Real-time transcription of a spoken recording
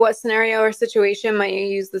What scenario or situation might you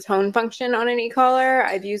use the tone function on an e-collar?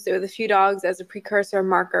 I've used it with a few dogs as a precursor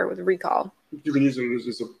marker with recall. You can use it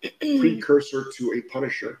as a precursor to a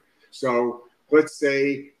punisher. So let's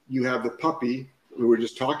say you have the puppy we were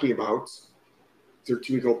just talking about,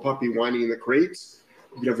 13-week-old puppy whining in the crate.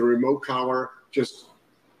 You have the remote collar just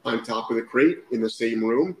on top of the crate in the same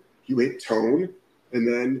room. You hit tone,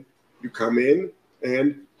 and then you come in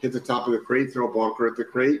and hit the top of the crate, throw a bonker at the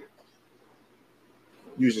crate.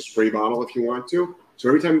 Use a spray bottle if you want to. So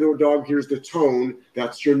every time the dog hears the tone,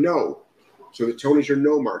 that's your no. So the tone is your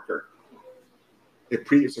no marker.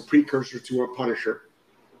 It's a precursor to a punisher.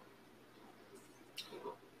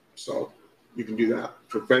 So you can do that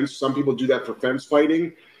for fence. Some people do that for fence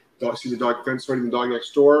fighting. See the dog fence fighting the dog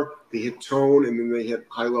next door. They hit tone, and then they hit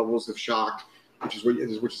high levels of shock, which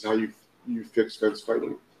is how you fix fence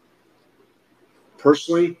fighting.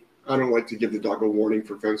 Personally, I don't like to give the dog a warning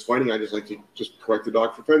for fence fighting. I just like to just correct the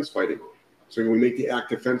dog for fence fighting. So we make the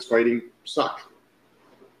act of fence fighting suck.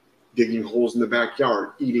 Digging holes in the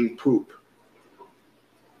backyard, eating poop,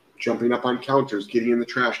 jumping up on counters, getting in the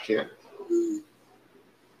trash can.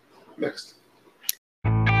 Next.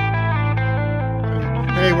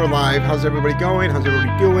 Hey, we're live. How's everybody going? How's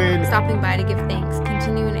everybody doing? Stopping by to give thanks.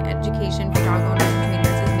 Continuing education for dog owners and trainers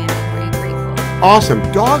is mandatory. Grateful. Awesome.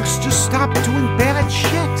 Dogs just stop doing bad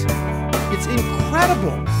shit. It's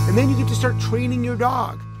incredible. And then you get to start training your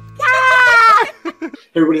dog. Hey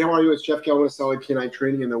everybody, how are you? It's Jeff Galvin with Solid Canine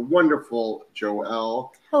Training and the wonderful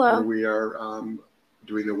Joelle. Hello. We are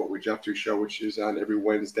doing the What Would Jeff Do show, which is on every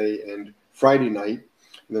Wednesday and Friday night.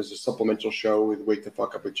 And there's a supplemental show with Wake the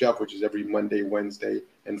Fuck Up with Jeff, which is every Monday, Wednesday,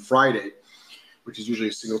 and Friday, which is usually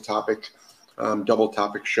a single topic, double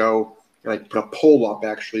topic show. And I put a poll up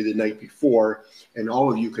actually the night before, and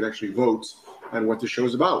all of you can actually vote on what the show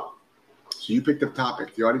is about. So you pick the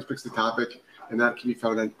topic, the audience picks the topic, and that can be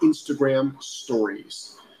found on Instagram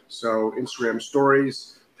stories. So Instagram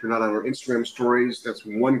stories, if you're not on our Instagram stories, that's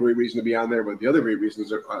one great reason to be on there. But the other great reasons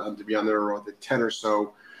to be on there are the 10 or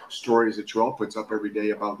so stories that Joelle puts up every day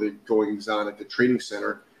about the goings on at the training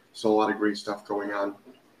center. So a lot of great stuff going on.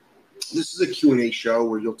 This is a Q&A show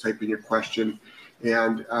where you'll type in your question,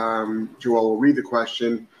 and Joelle will read the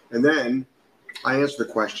question, and then I answer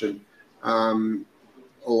the question. A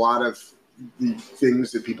lot of the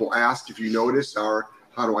things that people ask, if you notice, are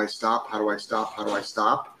how do I stop? How do I stop? How do I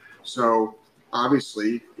stop? So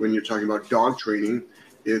obviously, when you're talking about dog training,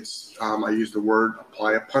 it's I use the word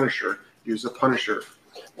apply a punisher. Use a punisher.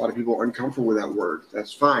 A lot of people are uncomfortable with that word.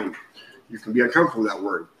 That's fine. You can be uncomfortable with that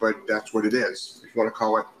word, but that's what it is. If you want to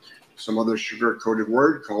call it some other sugar-coated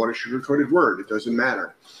word, call it a sugar-coated word. It doesn't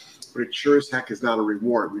matter. But it sure as heck is not a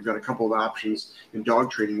reward. We've got a couple of options in dog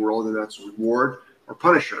training world, and that's reward or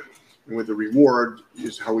punisher. And with the reward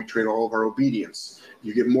is how we train all of our obedience.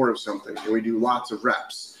 You get more of something, and we do lots of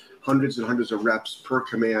reps, hundreds and hundreds of reps per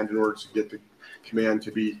command in order to get the command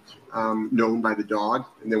to be known by the dog.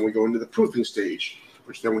 And then we go into the proofing stage,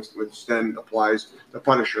 which then applies the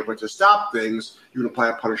punisher. But to stop things, you can apply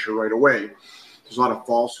a punisher right away. There's a lot of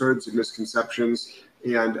falsehoods and misconceptions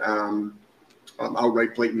and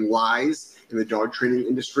outright blatant lies in the dog training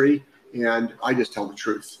industry. And I just tell the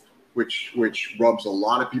truth, which rubs a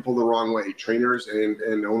lot of people the wrong way, trainers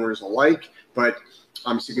and owners alike. But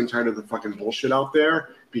I'm sick and tired of the fucking bullshit out there,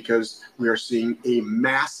 because we are seeing a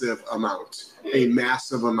massive amount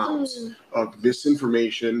of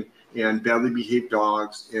misinformation and badly behaved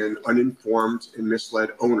dogs and uninformed and misled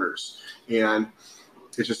owners. And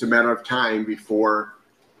it's just a matter of time before,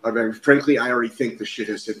 frankly, I already think the shit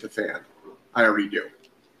has hit the fan. I already do.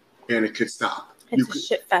 And it could stop. It's a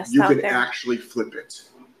shit fest you out could there. actually flip it.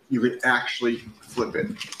 You could actually flip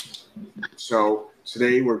it. So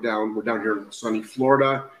today we're down here in sunny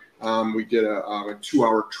Florida. We did a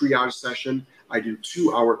 2-hour triage session. I do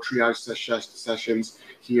 2-hour triage sessions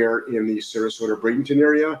here in the Sarasota, Bradenton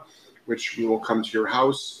area, which we will come to your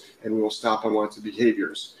house and we will stop on lots of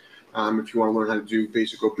behaviors. If you want to learn how to do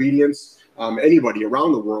basic obedience, anybody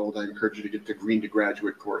around the world, I encourage you to get the Green to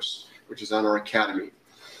Graduate course, which is on our academy.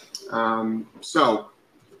 So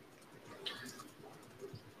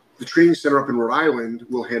the training center up in Rhode Island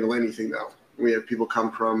will handle anything, though. We have people come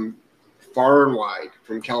from far and wide,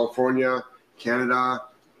 from California, Canada,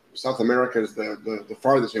 South America is the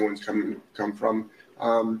farthest anyone's come from.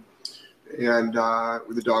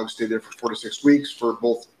 The dogs stay there for 4 to 6 weeks for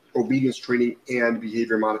both obedience training and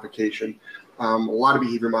behavior modification. A lot of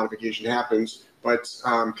behavior modification happens, but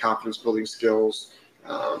confidence building skills,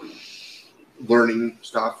 learning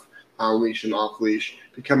stuff, on leash and off leash,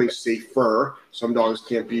 becoming safer. Some dogs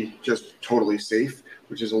can't be just totally safe,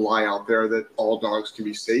 which is a lie out there that all dogs can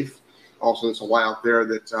be safe. also there's a lie out there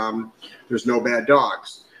that there's no bad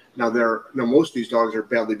dogs. Now most of these dogs are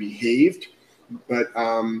badly behaved, but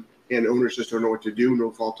and owners just don't know what to do,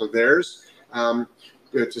 no fault of theirs.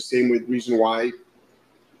 It's the same with reason why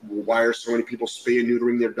are so many people spay and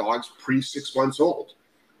neutering their dogs pre 6 months old?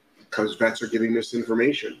 Because vets are giving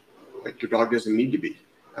misinformation. Like, your dog doesn't need to be.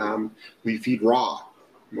 We feed raw.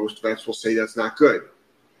 Most vets will say that's not good.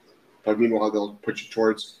 But meanwhile, they'll put you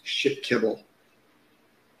towards shit kibble.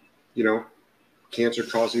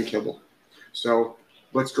 Cancer-causing kibble. So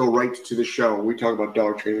let's go right to the show. We talk about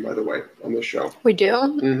dog training, by the way, on this show. We do?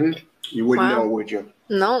 Mm-hmm. You wouldn't know, would you?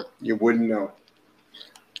 No. You wouldn't know.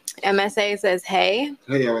 MSA says, hey.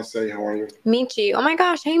 Hey, MSA, how are you? Michi. Oh, my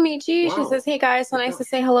gosh. Hey, Michi. Wow. She says, hey, guys. So nice to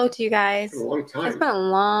say hello to you guys. It's been a long time. It's been a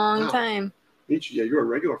long time. Michi, yeah, you're a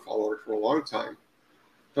regular follower for a long time.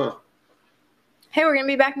 Huh. Hey, we're going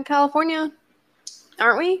to be back in California,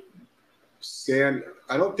 aren't we?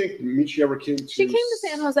 I don't think Michi ever came to... She came to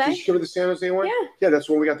San Jose. Did she come to the San Jose one? Yeah. Yeah, that's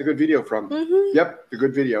when we got the good video from. Mm-hmm. Yep, the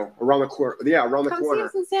good video. Around the corner. Yeah, around the corner.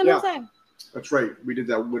 Come see us in San Jose. That's right. We did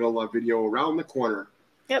that little video around the corner.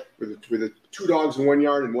 Yep. With the 2 dogs in one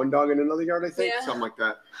yard and 1 dog in another yard, I think. Yeah. Something like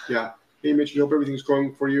that. Yeah. Hey, Michi, hope everything's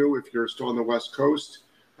going for you if you're still on the West Coast.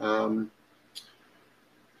 Really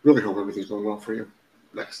hope everything's going well for you.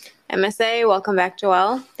 Next. MSA, welcome back,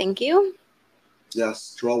 Joelle. Thank you.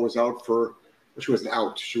 Yes, Joelle was out she wasn't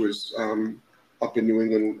out. She was up in New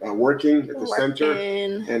England working at the center.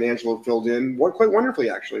 And Angelo filled in quite wonderfully,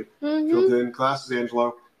 actually. Mm-hmm. Filled in classes,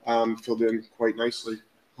 Angelo. Filled in quite nicely.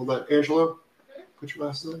 Hold on, Angelo. Put your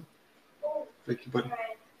glasses on. Thank you, buddy.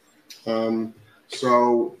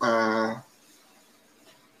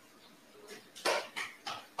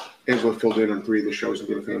 Angelo filled in on 3 of the shows and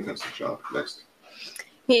did a fantastic job. Next.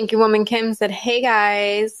 Yankee Woman Kim said, hey,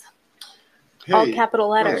 guys. Hey, all capital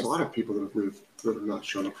letters. There's a lot of people that have not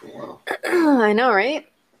shown up for a while. I know, right?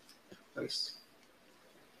 Nice.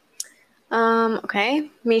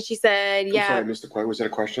 Okay. Michi said, yeah. I'm sorry, I missed the question. Was that a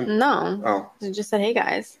question? No. Oh. It just said, hey,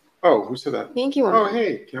 guys. Oh, who said that? Yankee Woman. Oh,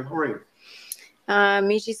 hey, Kim, how are you?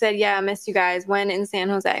 Michi said, yeah, I missed you guys. When in San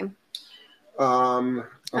Jose? I don't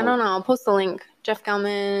know. I'll post the link. Jeff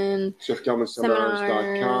Gelman.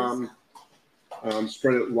 JeffGelmanSeminars.com.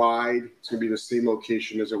 Spread it wide. It's going to be the same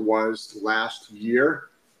location as it was last year.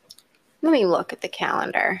 Let me look at the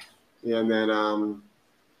calendar. And then,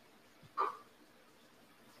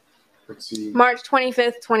 let's see. March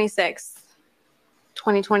 25th, 26th,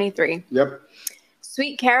 2023. Yep.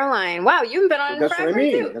 Sweet Caroline. Wow, you've been on That's forever what I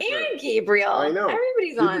mean. too. That's and right. Gabriel. I know.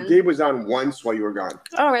 Everybody's on. Gabe was on once while you were gone.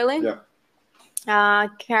 Oh, really? Yeah.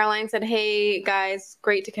 Caroline said, hey, guys,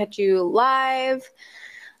 great to catch you live.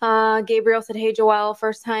 Gabriel said, hey, Joelle,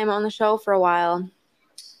 first time on the show for a while.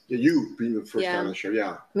 Yeah, you being the first time on the show.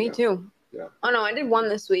 Yeah. Me too. Yeah. Oh, no, I did one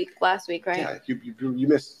last week, right? Yeah, you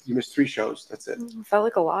missed 3 shows. That's it. It felt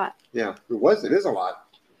like a lot. Yeah, it is a lot.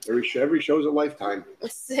 Every show's a lifetime.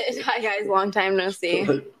 Hi, guys, long time no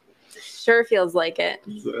see. Sure feels like it.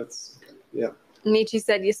 Yeah. Nietzsche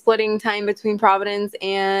said, you splitting time between Providence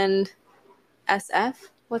and SF?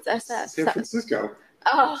 What's SF? San Francisco.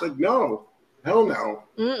 Oh. It's like, no. Hell no.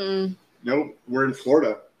 Mm-mm. No, we're in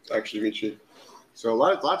Florida, actually, Michi. So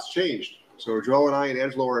lots changed. So Joel and I and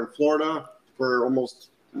Angelo are in Florida for almost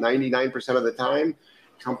 99% of the time.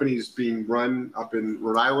 Companies being run up in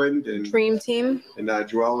Rhode Island and Dream Team. And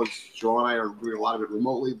Joel and I are doing a lot of it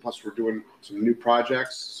remotely. Plus, we're doing some new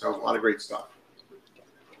projects. So a lot of great stuff.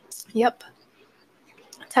 Yep.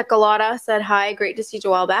 Tekalata said hi. Great to see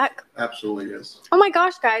Joelle back. Absolutely is. Oh my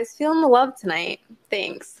gosh, guys, feeling the love tonight.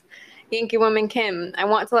 Thanks. Yankee Woman Kim, I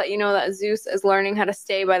want to let you know that Zeus is learning how to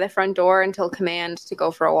stay by the front door until command to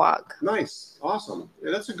go for a walk. Nice. Awesome.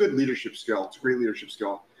 Yeah, that's a good leadership skill. It's a great leadership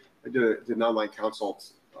skill. I did an online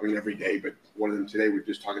consult, every day, but one of them today, we were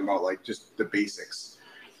just talking about just the basics.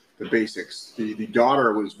 The basics. The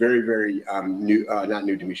daughter was very, very new, not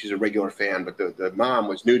new to me. She's a regular fan, but the mom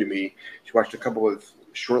was new to me. She watched a couple of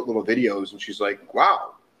short little videos, and she's like,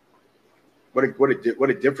 wow. What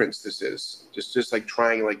a difference this is. Just like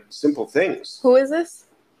trying simple things. Who is this?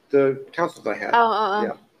 The counsel that I had. Oh.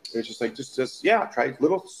 Yeah. It's just try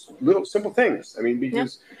little simple things. I mean,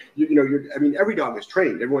 because every dog is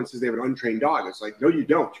trained. Everyone says they have an untrained dog. It's like, no, you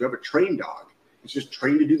don't. You have a trained dog. It's just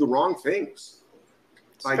trained to do the wrong things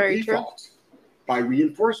by default, by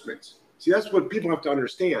reinforcement. See, that's what people have to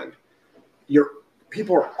understand.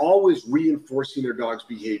 People are always reinforcing their dog's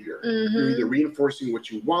behavior. Mm-hmm. You're either reinforcing what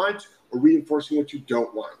you want or reinforcing what you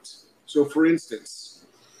don't want. So, for instance,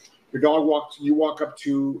 you walk up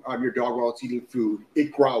to your dog while it's eating food.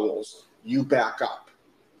 It growls. You back up.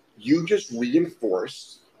 You just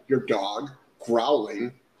reinforce your dog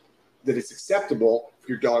growling that it's acceptable for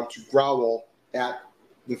your dog to growl at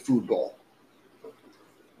the food bowl.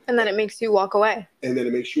 And then it makes you walk away. And then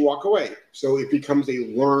it makes you walk away. So it becomes a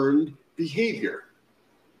learned behavior.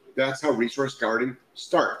 That's how resource guarding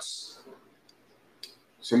starts.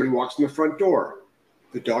 Somebody walks in the front door.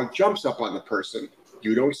 The dog jumps up on the person.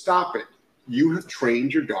 You don't stop it. You have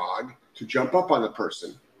trained your dog to jump up on the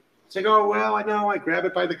person. It's like, oh, well, I know. I grab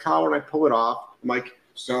it by the collar and I pull it off. I'm like,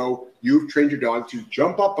 so you've trained your dog to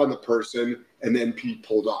jump up on the person and then be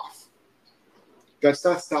pulled off. That's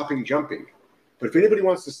not stopping jumping. But if anybody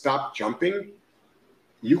wants to stop jumping,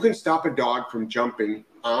 you can stop a dog from jumping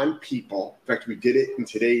on people. In fact, we did it in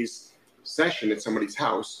today's session at somebody's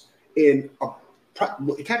house in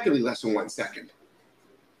technically less than 1 second.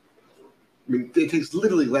 I mean, it takes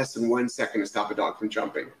literally less than 1 second to stop a dog from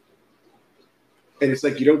jumping. And it's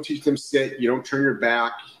like you don't teach them sit, you don't turn your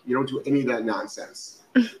back, you don't do any of that nonsense.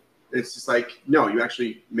 It's just like, no, you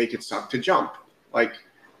actually make it stop to jump. Like,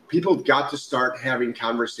 people got to start having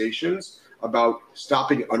conversations about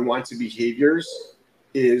stopping unwanted behaviors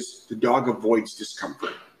is the dog avoids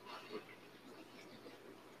discomfort.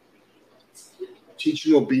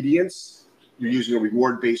 Teaching obedience, you're using a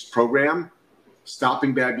reward-based program.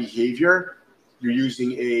 Stopping bad behavior, you're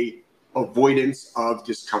using a avoidance of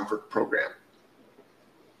discomfort program.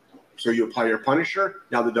 So you apply your punisher.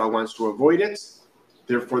 Now the dog wants to avoid it.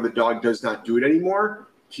 Therefore, the dog does not do it anymore.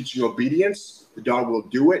 Teaching obedience, the dog will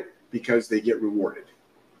do it because they get rewarded.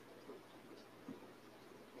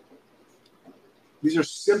 These are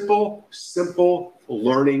simple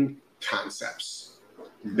learning concepts.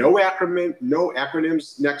 No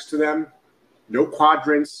acronyms next to them. No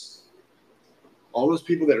quadrants. All those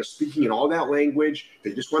people that are speaking in all that language,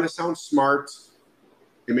 they just want to sound smart.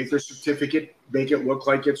 They make their certificate, make it look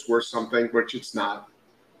like it's worth something, which it's not.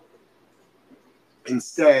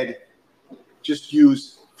 Instead, just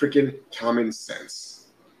use freaking common sense.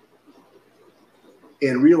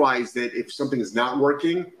 And realize that if something is not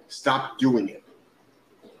working, stop doing it.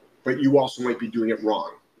 But you also might be doing it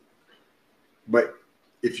wrong. But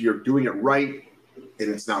if you're doing it right and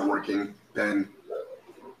it's not working, then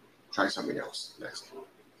try something else next.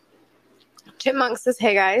 Chipmunk says,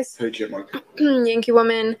 hey guys. Hey Chipmunk. Yankee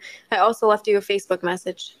Woman, I also left you a Facebook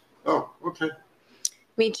message. Oh, okay.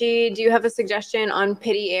 Michi, do you have a suggestion on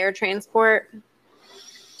pity air transport?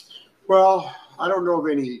 Well, I don't know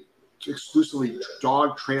of any exclusively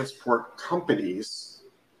dog transport companies,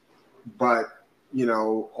 but you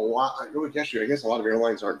know, I guess a lot of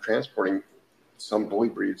airlines aren't transporting some bully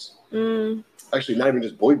breeds. Actually, not even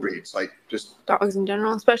just bully breeds, like just dogs in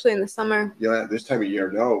general, especially in the summer. Yeah, this time of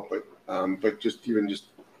year, no, but just you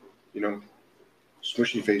know,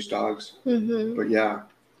 smushy face dogs. Mm-hmm. But yeah.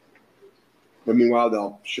 But meanwhile,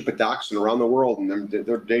 they'll ship a dachshund around the world, and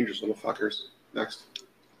they're dangerous little fuckers. Next.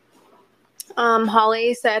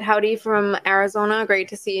 Holly said, howdy from Arizona. Great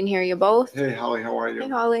to see and hear you both. Hey, Holly, how are you? Hey,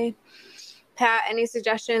 Holly. Pat, any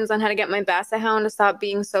suggestions on how to get my Basset Hound to stop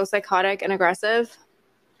being so psychotic and aggressive?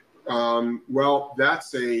 Well,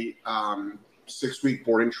 that's a 6-week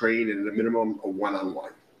board and train and a minimum of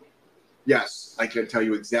one-on-one. Yes, I can tell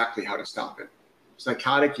you exactly how to stop it.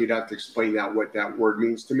 Psychotic, you'd have to explain what that word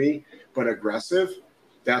means to me. But aggressive,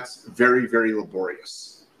 that's very, very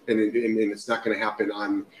laborious. And it's not going to happen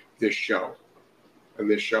on this show.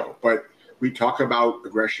 But we talk about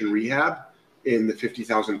aggression rehab in the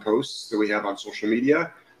 50,000 posts that we have on social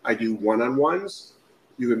media. I do one-on-ones.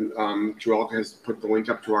 You can, Joel has put the link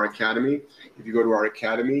up to our academy. If you go to our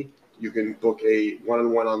academy, you can book a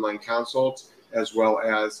one-on-one online consult as well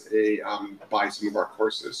as buy some of our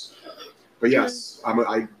courses. But yes,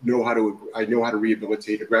 I know how to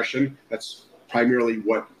rehabilitate aggression. That's primarily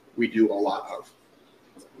what we do a lot of.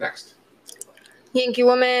 Next. Yankee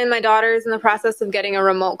Woman, my daughter is in the process of getting a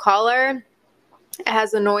remote collar. It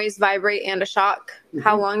has a noise, vibrate, and a shock. Mm-hmm.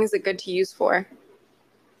 How long is it good to use for?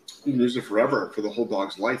 You can use it forever, for the whole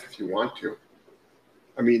dog's life if you want to.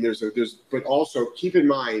 I mean, but also keep in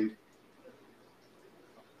mind,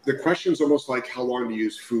 the question's almost like how long to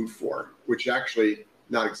use food for, which actually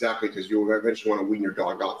not exactly, because you'll eventually want to wean your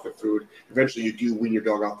dog off the food. Eventually you do wean your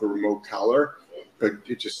dog off the remote collar, but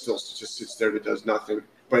it just sits there that does nothing.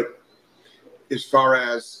 But as far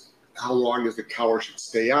as how long is the collar should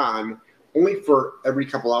stay on, only for every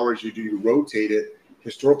couple hours you rotate it.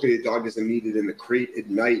 Historically, the dog doesn't need it in the crate at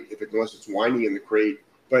night unless it's whining in the crate.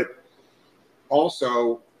 But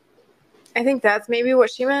also, I think that's maybe what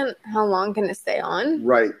she meant. How long can it stay on?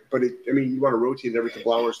 Right. But you want to rotate it every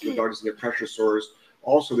couple hours so the dog doesn't get pressure sores.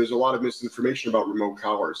 Also, there's a lot of misinformation about remote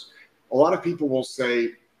collars. A lot of people will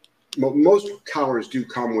say most collars do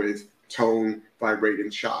come with tone, vibrate,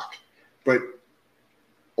 and shock. But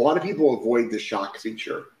A lot of people avoid the shock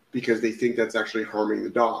feature because they think that's actually harming the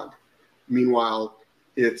dog. Meanwhile,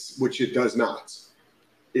 which it does not.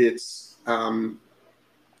 It's tone.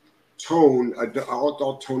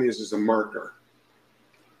 All tone is a marker.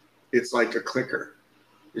 It's like a clicker.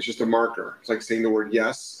 It's just a marker. It's like saying the word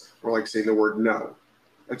yes or like saying the word no.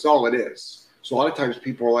 That's all it is. So a lot of times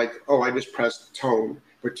people are like, oh, I just pressed tone.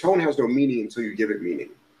 But tone has no meaning until you give it meaning.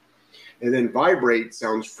 And then vibrate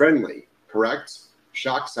sounds friendly, correct?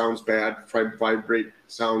 Shock sounds bad. Vibrate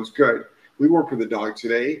sounds good. We worked with a dog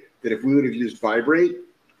today that if we would have used vibrate,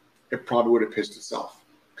 it probably would have pissed itself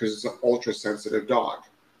because it's an ultra sensitive dog.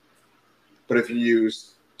 But if you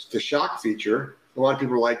use the shock feature, a lot of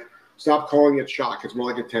people are like, stop calling it shock. It's more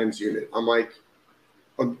like a TENS unit. I'm like,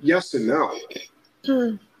 yes and no.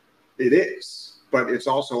 It is. But it's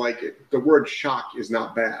also like the word shock is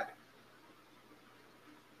not bad.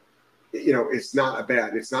 You know, it's not a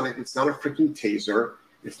bad. It's not a freaking taser.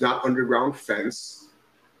 It's not underground fence.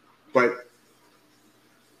 And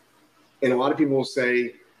a lot of people will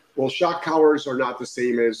say, well, shock collars are not the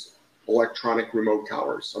same as electronic remote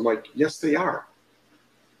collars. I'm like, yes, they are.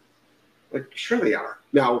 Like, sure they are.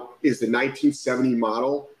 Now, is the 1970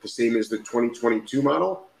 model the same as the 2022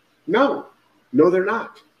 model? No, they're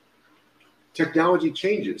not. Technology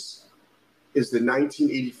changes. Is the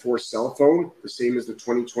 1984 cell phone the same as the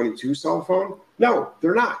 2022 cell phone? No,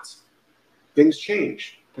 they're not. Things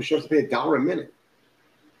change. But you have to pay $1 a minute.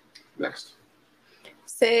 Next.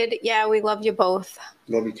 Sid, yeah, we love you both.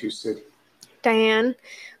 Love you too, Sid. Diane,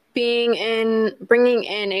 bringing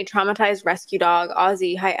in a traumatized rescue dog,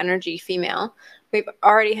 Aussie, high energy female. We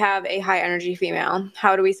already have a high energy female.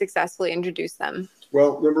 How do we successfully introduce them?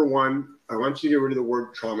 Well, number one, I want you to get rid of the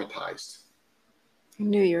word traumatized. I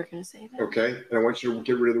knew you were going to say that. Okay? And I want you to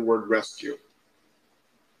get rid of the word rescue.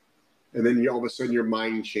 And then all of a sudden your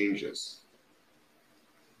mind changes.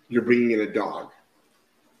 You're bringing in a dog.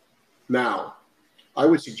 Now, I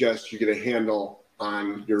would suggest you get a handle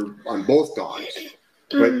on both dogs.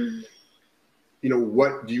 But, you know,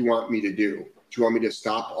 what do you want me to do? Do you want me to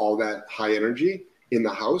stop all that high energy in the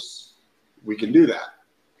house? We can do that.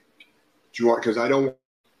 Do you want, because I don't,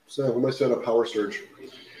 so I'm going to set a power surge.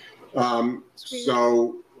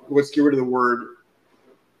 So let's get rid of the word.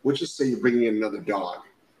 Let's just say you're bringing in another dog.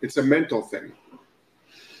 It's a mental thing.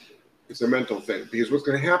 It's a mental thing because what's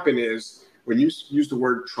going to happen is when you use the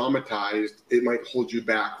word traumatized, it might hold you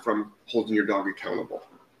back from holding your dog accountable.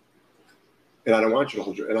 And I don't want you to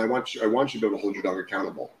hold your, and I want you to be able to hold your dog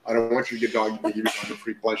accountable. I don't want you to give your dog a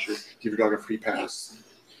free pleasure, give your dog a free pass.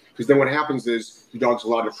 Because then what happens is your dog's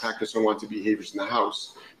allowed to practice unwanted behaviors in the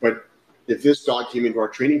house. But if this dog came into our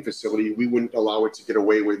training facility, we wouldn't allow it to get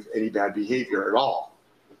away with any bad behavior at all,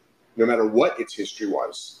 no matter what its history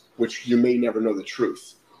was, which you may never know the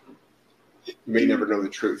truth. You may never know the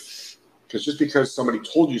truth. Because just because somebody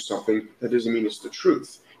told you something, that doesn't mean it's the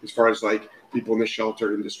truth. As far as like people in the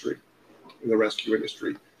shelter industry, in the rescue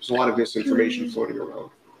industry, there's a lot of misinformation floating around.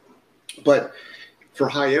 But for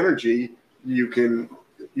high energy, you can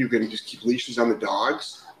just keep leashes on the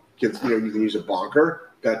dogs. You can use a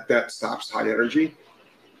bonker. That stops high energy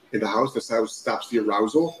in the house. That's how it stops the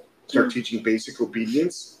arousal. Start teaching basic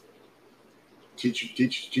obedience.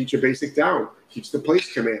 Teach a basic down. Teach the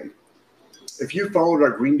place command. If you followed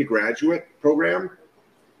our Green to Graduate program,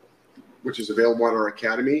 which is available on our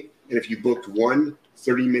academy, and if you booked one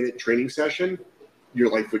 30-minute training session,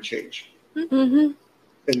 your life would change. Mm-hmm.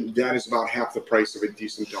 And that is about half the price of a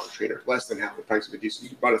decent dog trainer. Less than half the price of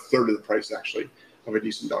about a third of the price, actually, of a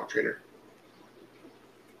decent dog trainer.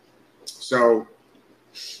 So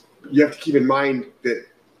you have to keep in mind that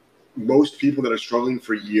most people that are struggling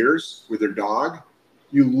for years with their dog,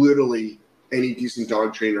 any decent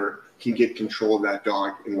dog trainer can get control of that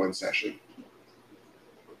dog in one session.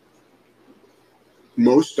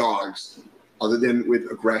 Most dogs, other than with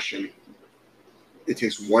aggression, it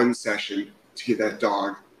takes one session to get that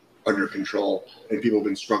dog under control, and people have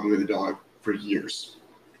been struggling with the dog for years.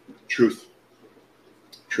 Truth.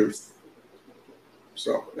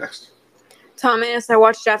 So, next. Thomas, I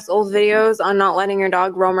watched Jeff's old videos on not letting your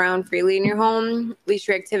dog roam around freely in your home. Leash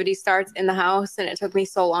activity starts in the house, and it took me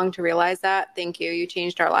so long to realize that. Thank you. You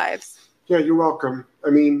changed our lives. Yeah, you're welcome.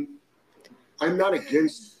 I mean, I'm not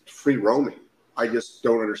against free roaming. I just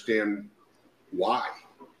don't understand why.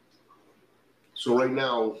 So right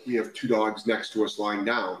now, we have 2 dogs next to us lying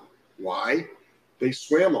down. Why? They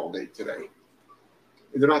swam all day today.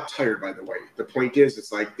 And they're not tired, by the way. The point is,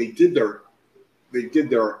 it's like they did their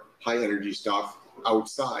high energy stuff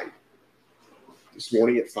outside. This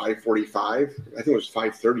morning at 5:45, I think it was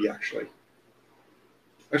 5:30 actually.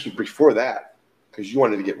 Actually, before that, because you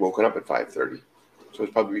wanted to get woken up at 5:30. So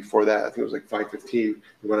it's probably before that. I think it was like 5:15.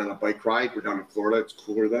 We went on a bike ride. We're down in Florida. It's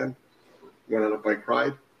cooler then. Went on a bike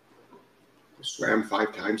ride. Swam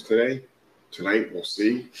 5 times today. Tonight, we'll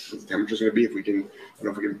see what the temperature's going to be. If we can, I don't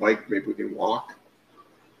know if we can bike, maybe we can walk.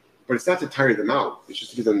 But it's not to tire them out. It's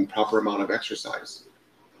just to give them the proper amount of exercise.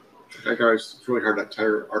 That guys, it's really hard to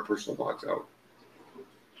tire our personal dogs out.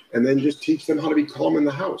 And then just teach them how to be calm in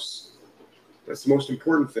the house. That's the most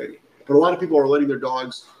important thing. But a lot of people are letting their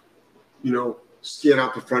dogs, scan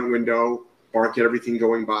out the front window, bark at everything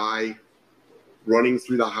going by, running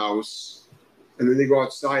through the house. And then they go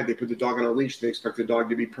outside, they put the dog on a leash, and they expect the dog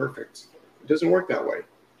to be perfect. It doesn't work that way.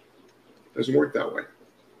 It doesn't work that way.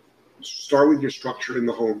 Start with your structure in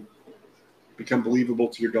the home. Become believable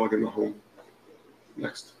to your dog in the home.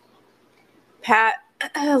 Next. Pat,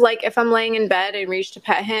 like if I'm laying in bed and reach to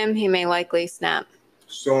pet him, he may likely snap.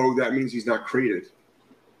 So that means he's not crated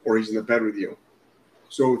or he's in the bed with you.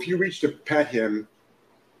 So if you reach to pet him,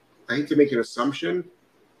 I hate to make an assumption,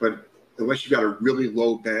 but unless you've got a really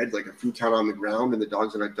low bed, like a futon on the ground and the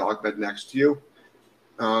dog's in a dog bed next to you,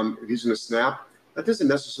 if he's going to snap, that doesn't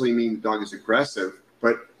necessarily mean the dog is aggressive.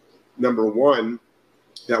 But number one,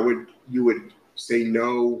 you would say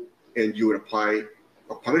no and you would apply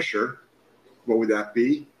a punisher. What would that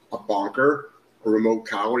be? A bonker, a remote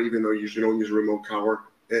collar, even though you usually don't use a remote collar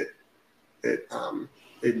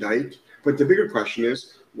at night. But the bigger question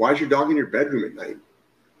is, why is your dog in your bedroom at night?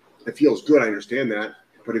 It feels good, I understand that.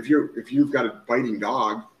 But if you've got a biting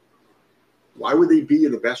dog, why would they be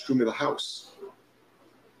in the best room of the house?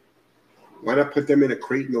 Why not put them in a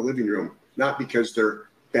crate in the living room? Not because they're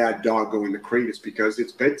bad dog go in the crate, it's because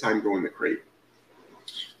it's bedtime go in the crate.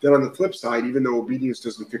 Then on the flip side, even though obedience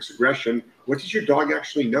doesn't fix aggression, what does your dog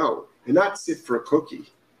actually know? And not sit for a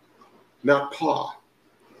cookie, not paw.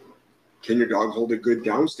 Can your dog hold a good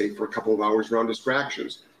downstate for a couple of hours around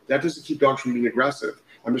distractions? That doesn't keep dogs from being aggressive.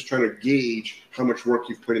 I'm just trying to gauge how much work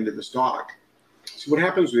you've put into this dog. See, what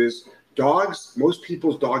happens is most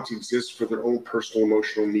people's dogs exist for their own personal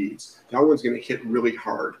emotional needs. That one's going to hit really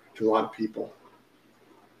hard to a lot of people.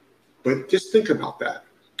 But just think about that.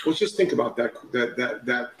 Let's just think about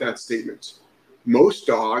that statement. Most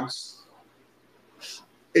dogs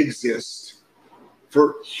exist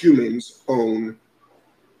for humans' own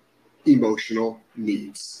emotional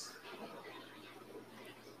needs.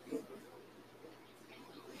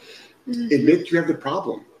 Admit you have the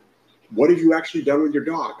problem. What have you actually done with your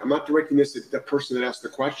dog? I'm not directing this at the person that asked the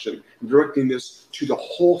question. I'm directing this to the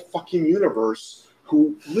whole fucking universe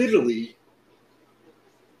who literally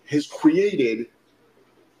has created,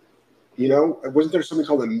 wasn't there something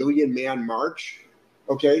called a Million Man March?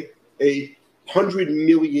 Okay. A 100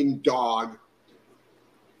 million dog,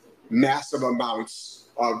 massive amounts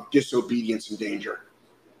of disobedience and danger.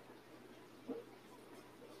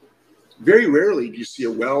 Very rarely do you see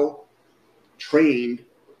a well-trained,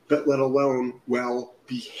 but let alone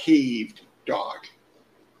well-behaved dog.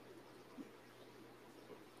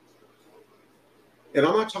 And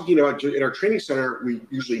I'm not talking about, in our training center, we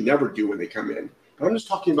usually never do when they come in. But I'm just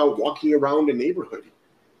talking about walking around a neighborhood.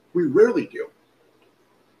 We rarely do.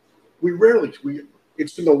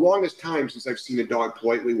 It's been the longest time since I've seen a dog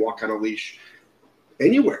politely walk on a leash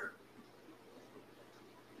anywhere.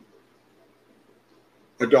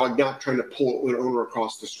 A dog not trying to pull an owner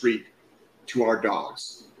across the street to our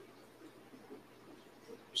dogs.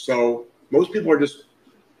 So most people are just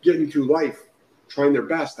getting through life, trying their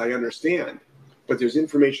best, I understand. But there's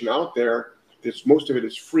information out there most of it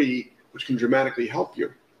is free, which can dramatically help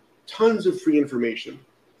you. Tons of free information.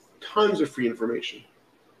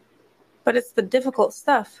 But it's the difficult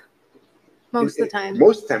stuff most of the time.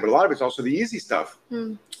 Most of the time, but a lot of it's also the easy stuff.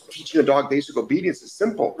 Teaching a dog basic obedience is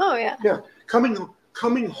simple. Oh, yeah. Yeah. Coming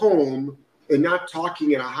home and not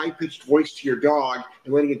talking in a high-pitched voice to your dog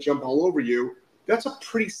and letting it jump all over you, that's a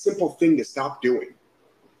pretty simple thing to stop doing.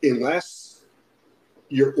 Unless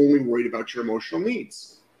you're only worried about your emotional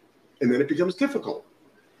needs. And then it becomes difficult.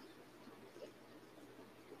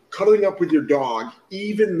 Cuddling up with your dog,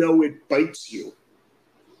 even though it bites you,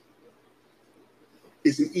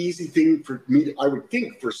 is an easy thing for me, I would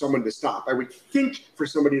think, for someone to stop.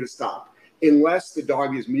 Unless the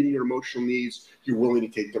dog is meeting your emotional needs, you're willing to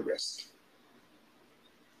take the risk.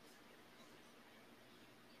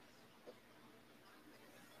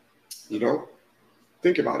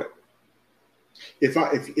 Think about it.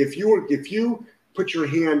 If you put your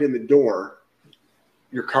hand in the door,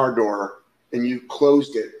 your car door, and you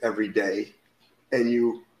closed it every day, and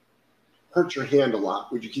you hurt your hand a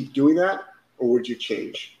lot, would you keep doing that, or would you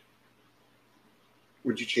change?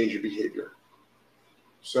 Would you change your behavior?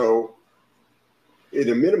 So, at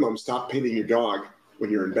a minimum, stop petting your dog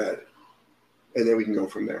when you're in bed. and then we can go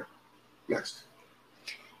from there. Next.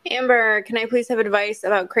 Amber, can I please have advice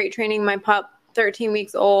about crate training my pup, 13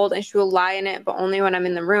 weeks old, and she will lie in it, but only when I'm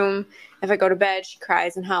in the room. If I go to bed, she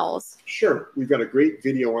cries and howls. Sure. We've got a great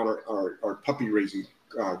video on our puppy raising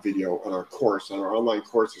video on our course, on our online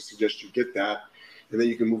course. I suggest you get that, and then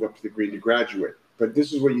you can move up to the green to graduate. But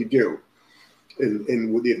this is what you do.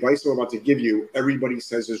 And with the advice I'm about to give you, everybody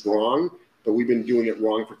says is wrong, but we've been doing it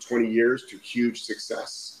wrong for 20 years to huge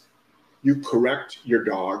success. You correct your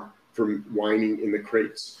dog from whining in the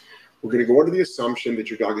crates. We're going to go under the assumption that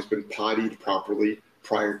your dog has been pottied properly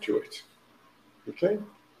prior to it. Okay?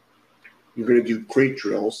 You're going to do crate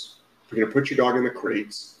drills. You're going to put your dog in the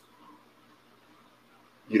crates.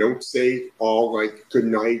 You don't say all like, good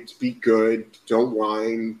night, be good, don't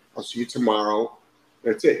whine, I'll see you tomorrow.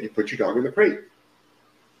 That's it. You put your dog in the crate.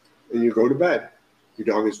 And you go to bed. Your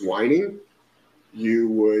dog is whining. You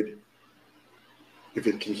would, if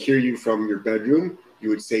it can hear you from your bedroom, you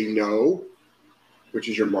would say no, which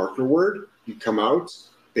is your marker word. You come out,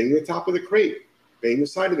 bang the top of the crate, bang the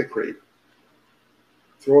side of the crate.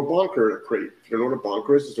 Throw a bonker in a crate. If you don't know what a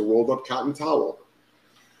bonker is, it's a rolled up cotton towel.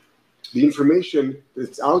 The information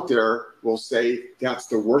that's out there will say that's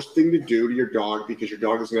the worst thing to do to your dog because your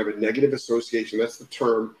dog is going to have a negative association. That's the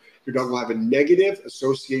term. Your dog will have a negative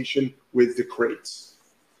association with the crates.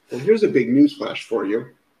 Well, here's a big news flash for you.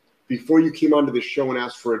 Before you came onto the show and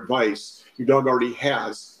asked for advice, your dog already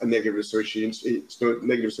has a negative association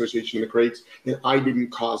in the crates, and I didn't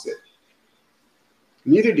cause it.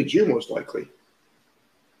 Neither did you, most likely.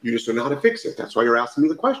 You just don't know how to fix it. That's why you're asking me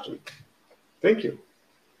the question. Thank you.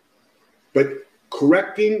 But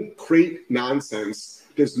correcting crate nonsense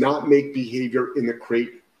does not make behavior in the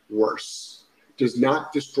crate worse, does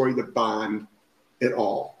not destroy the bond at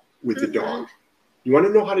all with the dog. You want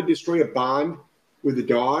to know how to destroy a bond with a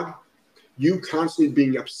dog? You constantly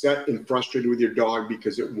being upset and frustrated with your dog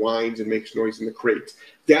because it whines and makes noise in the crate.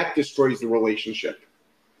 That destroys the relationship.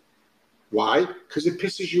 Why? Because it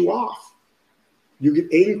pisses you off. You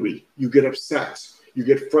get angry. You get upset. You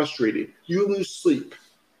get frustrated. You lose sleep.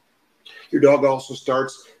 Your dog also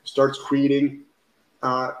starts creating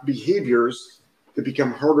behaviors that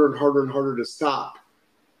become harder and harder and harder to stop.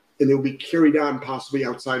 And they'll be carried on possibly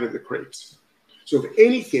outside of the crates. So if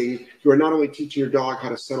anything, you are not only teaching your dog how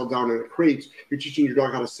to settle down in the crates, you're teaching your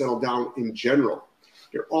dog how to settle down in general.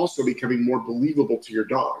 You're also becoming more believable to your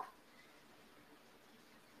dog.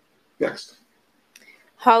 Next.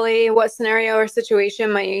 Holly, what scenario or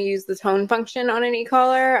situation might you use the tone function on an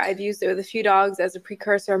e-collar? I've used it with a few dogs as a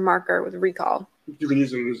precursor marker with recall. You can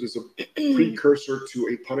use it as a precursor to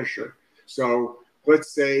a punisher. So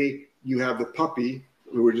let's say you have the puppy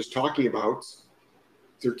we were just talking about,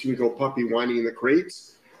 13-week-old puppy whining in the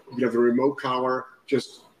crates. You can have the remote collar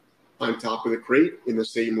just on top of the crate in the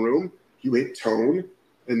same room. You hit tone,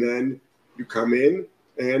 and then you come in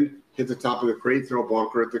and hit the top of the crate, throw a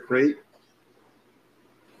bonker at the crate.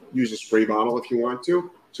 Use a spray bottle if you want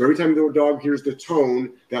to. So every time the dog hears the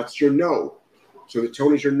tone, that's your no. So the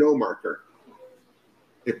tone is your no marker.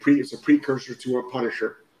 It's a precursor to a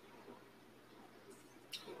punisher.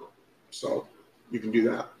 So you can do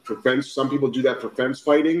that for fence. Some people do that for fence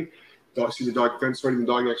fighting. Dog see the dog fence fighting the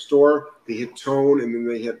dog next door. They hit tone and then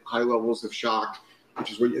they hit high levels of shock,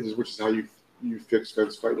 which is how you fix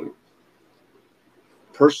fence fighting.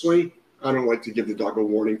 Personally, I don't like to give the dog a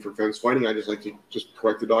warning for fence fighting. I just like to just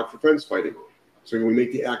correct the dog for fence fighting. So we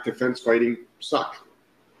make the act of fence fighting suck.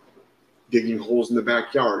 Digging holes in the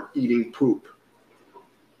backyard, eating poop,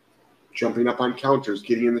 jumping up on counters,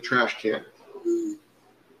 getting in the trash can.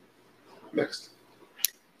 Next.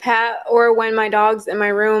 Pat, or when my dog's in my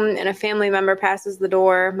room and a family member passes the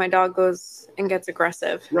door, my dog goes and gets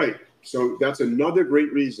aggressive. Right. So that's another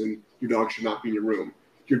great reason your dog should not be in your room.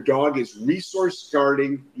 Your dog is resource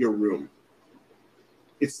guarding your room.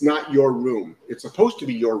 It's not your room. It's supposed to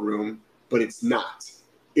be your room, but it's not.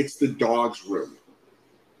 It's the dog's room.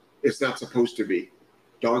 It's not supposed to be.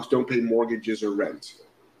 Dogs don't pay mortgages or rent.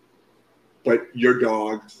 But your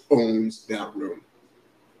dog owns that room.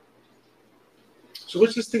 So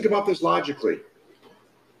let's just think about this logically.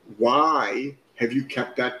 Why have you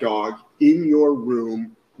kept that dog in your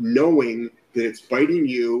room knowing that it's biting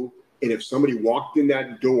you, and if somebody walked in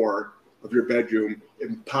that door of your bedroom,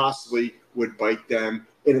 it possibly would bite them,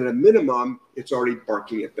 and at a minimum, it's already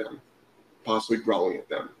barking at them, possibly growling at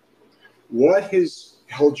them? What has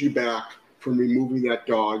held you back from removing that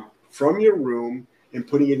dog from your room and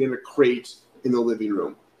putting it in a crate in the living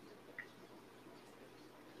room?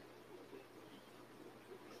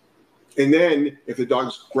 And then if the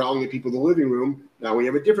dog's growling at people in the living room, now we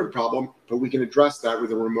have a different problem, but we can address that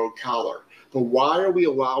with a remote collar. But why are we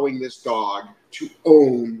allowing this dog to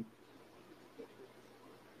own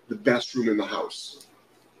the best room in the house?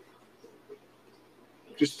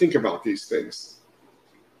 Just think about these things.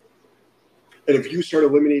 And if you start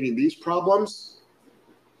eliminating these problems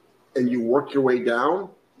and you work your way down,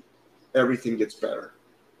 everything gets better.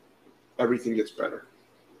 Everything gets better.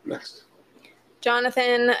 Next.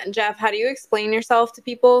 Jonathan, Jeff, how do you explain yourself to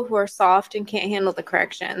people who are soft and can't handle the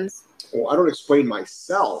corrections? Well, I don't explain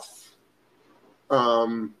myself.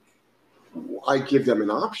 I give them an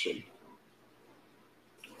option.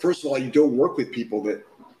 First of all, you don't work with people that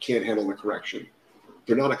can't handle the correction.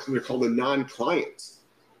 They're called a non-client.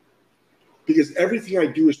 Because everything I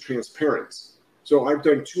do is transparent. So I've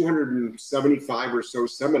done 275 or so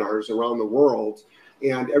seminars around the world,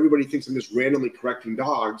 and everybody thinks I'm just randomly correcting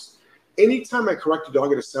dogs. Anytime I correct a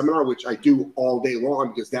dog at a seminar, which I do all day long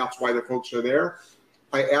because that's why the folks are there,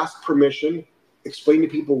 I ask permission, explain to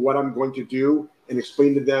people what I'm going to do, and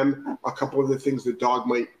explain to them a couple of the things the dog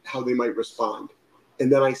how they might respond.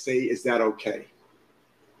 And then I say, is that okay?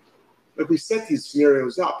 Like, we set these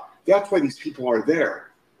scenarios up. That's why these people are there.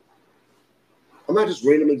 I'm not just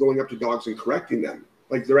randomly going up to dogs and correcting them.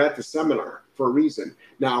 Like, they're at the seminar for a reason.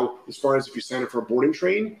 Now, as far as if you sign up for a boarding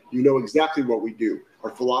train, you know exactly what we do. Our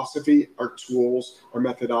philosophy, our tools, our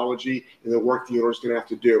methodology, and the work the owner is going to have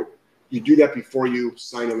to do. You do that before you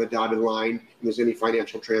sign on the dotted line and there's any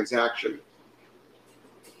financial transaction.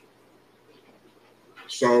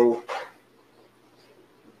 So,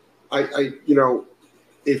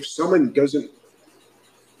 if someone isn't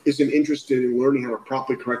interested in learning how to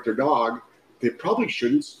properly correct their dog, they probably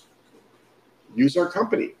shouldn't use our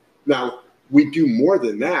company. Now, we do more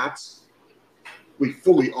than that. We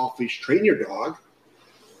fully off-leash train your dog.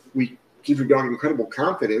 We give your dog incredible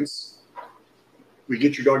confidence. We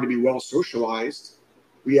get your dog to be well socialized.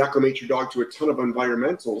 We acclimate your dog to a ton of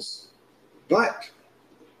environmentals. But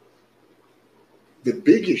the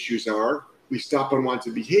big issues are we stop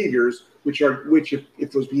unwanted behaviors, which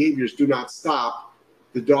if those behaviors do not stop,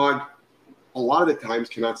 the dog a lot of the times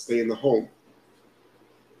cannot stay in the home.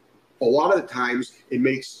 A lot of the times it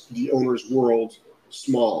makes the owner's world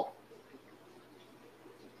small.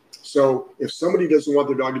 So if somebody doesn't want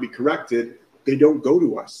their dog to be corrected, they don't go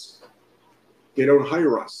to us. They don't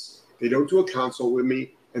hire us. They don't do a consult with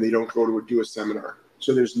me, and they don't go to do a seminar.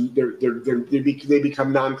 So they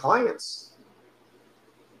become non-clients.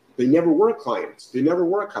 They never were clients. They never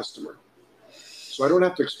were a customer. So I don't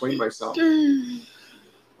have to explain myself. I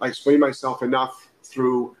explain myself enough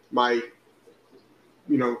through my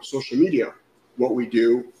social media, what we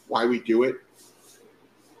do, why we do it.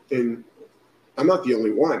 And I'm not the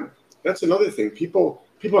only one. That's another thing. People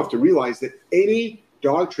have to realize that any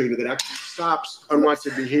dog trainer that actually stops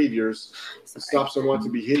unwanted behaviors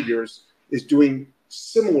is doing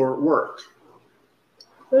similar work.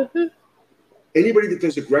 Mm-hmm. Anybody that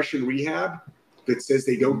does aggression rehab that says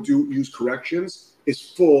they don't use corrections is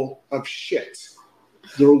full of shit.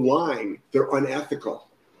 They're lying. They're unethical.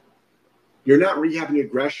 You're not rehabbing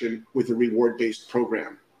aggression with a reward-based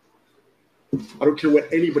program. I don't care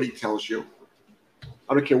what anybody tells you.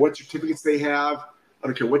 I don't care what certificates they have. I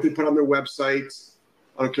don't care what they put on their websites.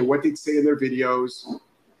 I don't care what they say in their videos.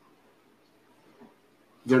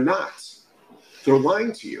 They're not. They're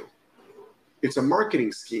lying to you. It's a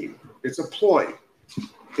marketing scheme. It's a ploy.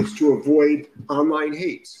 It's to avoid online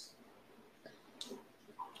hate.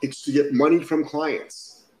 It's to get money from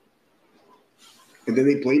clients. And then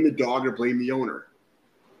they blame the dog or blame the owner.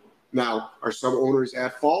 Now, are some owners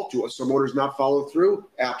at fault? Do some owners not follow through?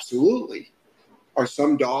 Absolutely. Are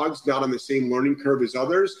some dogs not on the same learning curve as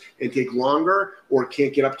others and take longer or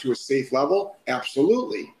can't get up to a safe level?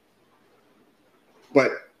 Absolutely.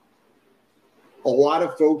 But a lot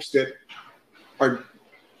of folks that are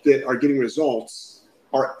getting results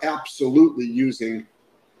are absolutely using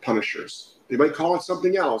punishers. They might call it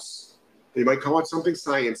something else. They might call it something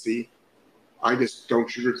sciencey. I just don't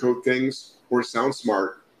sugarcoat things or sound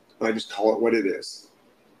smart. I just call it what it is.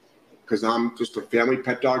 Because I'm just a family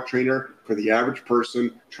pet dog trainer for the average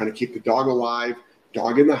person trying to keep the dog alive,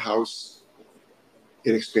 dog in the house,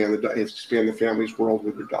 and expand the family's world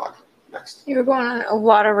with their dog. Next. You're going on a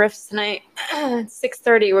lot of riffs tonight. It's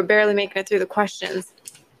 6:30. We're barely making it through the questions.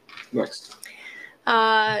 Next.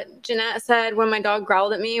 Jeanette said, when my dog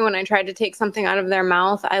growled at me when I tried to take something out of their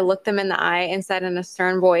mouth, I looked them in the eye and said in a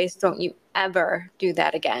stern voice, "Don't you ever do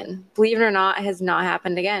that again." Believe it or not, it has not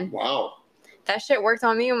happened again. Wow. That shit worked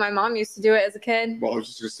on me when my mom used to do it as a kid. Well, I was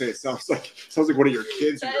just going to say, it sounds like one of your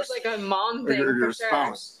kids. That is like a mom thing or your for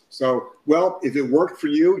spouse. Sure. So, well, if it worked for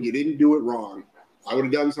you, you didn't do it wrong. I would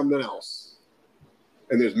have done something else.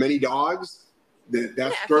 And there's many dogs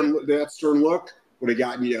That stern look would have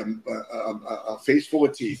gotten you a face full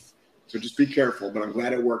of teeth. So just be careful. But I'm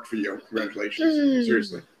glad it worked for you. Congratulations.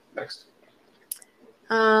 Seriously. Next.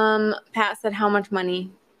 Pat said, how much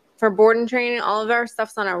money? For board and training, all of our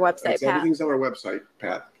stuff's on our website, Pat. Everything's on our website,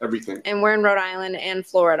 Pat. Everything. And we're in Rhode Island and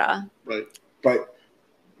Florida. Right. But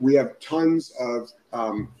we have tons of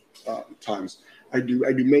tons. I do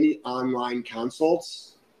many online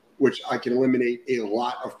consults, which I can eliminate a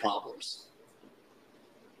lot of problems.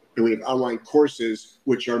 And we have online courses,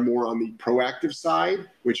 which are more on the proactive side,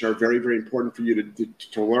 which are very, very important for you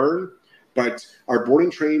to learn. But our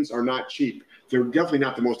boarding trains are not cheap. They're definitely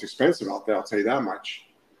not the most expensive out there, I'll tell you that much.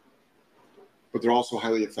 But they're also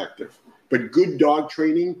highly effective. But good dog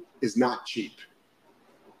training is not cheap.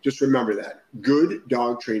 Just remember that. Good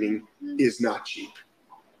dog training is not cheap.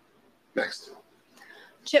 Next.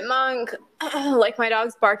 Chipmunk, like my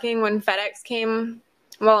dog's barking when FedEx came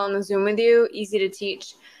while on the Zoom with you, easy to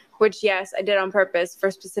teach, which, yes, I did on purpose for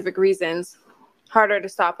specific reasons. Harder to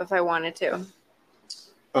stop if I wanted to.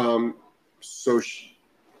 So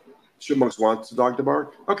Chipmunks wants the dog to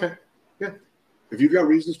bark? Okay, yeah. If you've got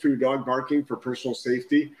reasons for your dog barking for personal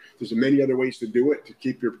safety, there's many other ways to do it to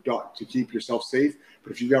keep your dog, to keep yourself safe.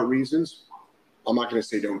 But if you've got reasons, I'm not going to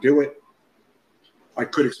say don't do it. I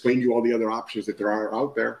could explain to you all the other options that there are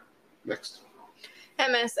out there. Next.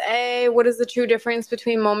 MSA, what is the true difference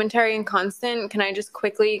between momentary and constant? Can I just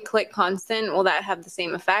quickly click constant? Will that have the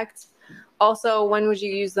same effect? Also, when would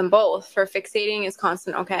you use them both? For fixating, is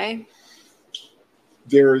constant okay?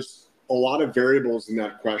 There's a lot of variables in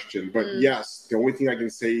that question, but yes, the only thing I can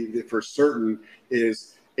say that for certain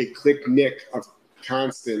is a click nick of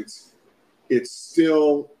constant. It's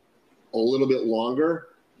still a little bit longer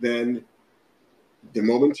than the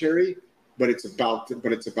momentary, but it's about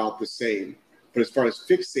the same. But as far as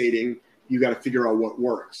fixating, you got to figure out what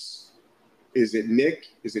works. Is it nick?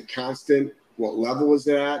 Is it constant? What level is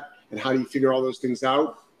that? And how do you figure all those things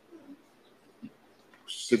out?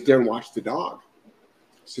 Sit there and watch the dog.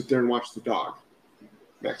 Sit there and watch the dog.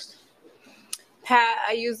 Next. Pat,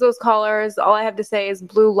 I use those collars. All I have to say is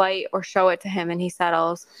blue light or show it to him and he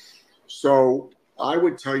settles. So I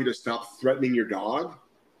would tell you to stop threatening your dog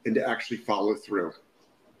and to actually follow through.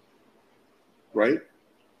 Right?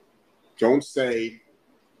 Don't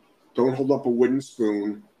hold up a wooden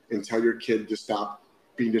spoon and tell your kid to stop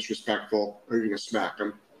being disrespectful or you're going to smack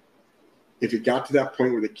him. If it got to that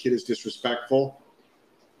point where the kid is disrespectful,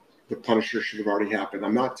 the punisher should have already happened.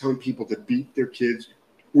 I'm not telling people to beat their kids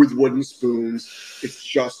with wooden spoons. It's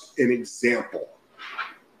just an example.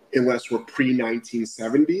 Unless we're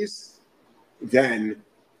pre-1970s, then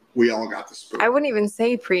we all got the spoon. I wouldn't even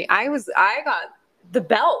say pre. I got the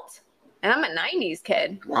belt, and I'm a 90s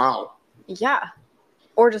kid. Wow. Yeah.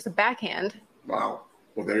 Or just a backhand. Wow.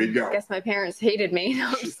 Well, there you go. I guess my parents hated me. No,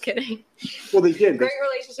 I'm just kidding. Well, they did. Great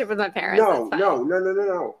relationship with my parents.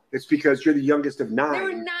 No. It's because you're the youngest of 9. There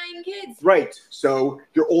were 9 kids. Right. So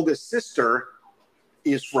your oldest sister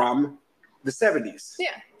is from the 70s. Yeah.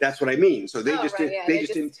 That's what I mean. So they just didn't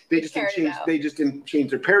change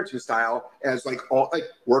their parenting style as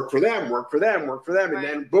work for them, and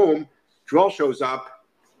then boom, Joelle shows up,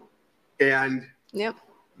 and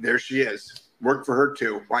there she is. Worked for her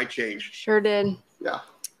too. Why change? Sure did. Yeah.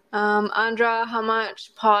 Andra, how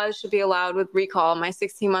much pause should be allowed with recall? My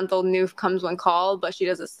 16-month-old Noof comes when called, but she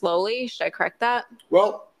does it slowly. Should I correct that?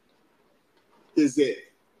 Well, is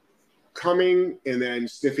it coming and then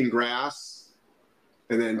sniffing grass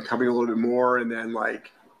and then coming a little bit more and then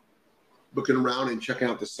looking around and checking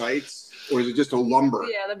out the sights? Or is it just a lumber?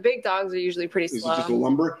 Yeah, the big dogs are usually pretty slow. Is it just a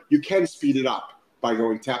lumber? You can speed it up by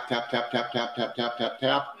going tap, tap, tap, tap, tap, tap, tap, tap,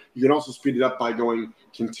 tap. You can also speed it up by going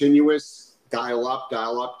continuous, dial up,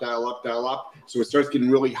 dial up, dial up, dial up. So it starts getting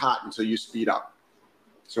really hot until you speed up.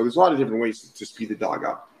 So there's a lot of different ways to speed the dog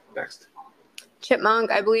up. Next.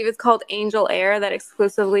 Chipmunk, I believe it's called Angel Air that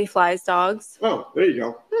exclusively flies dogs. Oh, there you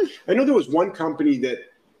go. I know there was one company that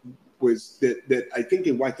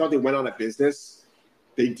I thought they went out of business.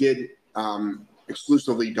 They did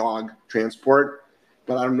exclusively dog transport,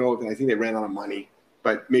 but I don't know. I think they ran out of money.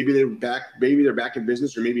 But maybe they're back. Maybe they're back in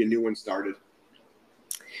business, or maybe a new one started.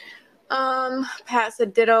 Pat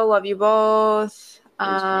said, "Ditto. Love you both."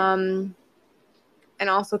 And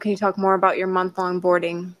also, can you talk more about your month-long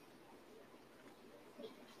boarding?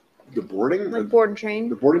 The boarding, board and train.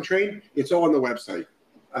 The board and train. It's all on the website.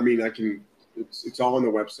 I mean, It's all on the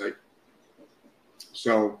website.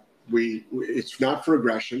 So it's not for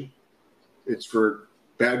aggression. It's for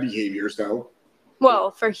bad behaviors, though.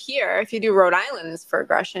 Well, for here, if you do Rhode Island, it's for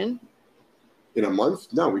aggression. In a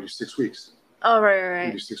month? No, we do 6 weeks. Oh, right.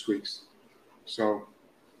 We do 6 weeks. So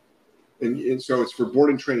And so it's for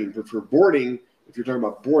board and train. But for boarding, if you're talking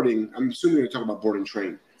about boarding, I'm assuming you're talking about board and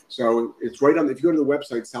train. So it's right on. If you go to the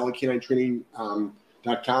website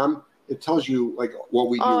solidcaninetraining.com, it tells you like what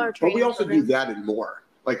we do. But we also do that and more.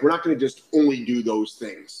 Like we're not going to just only do those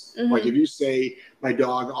things. Mm-hmm. Like if you say my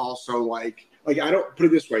dog also like I don't put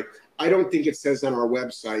it this way. I don't think it says on our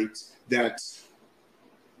website that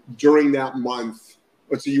during that month,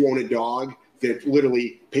 let's say you own a dog that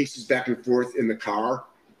literally paces back and forth in the car.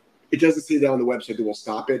 It doesn't say that on the website that we'll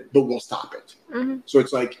stop it, but we'll stop it. Mm-hmm. So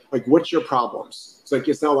it's like what's your problems? It's like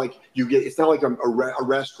it's not like it's not like a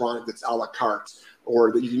restaurant that's a la carte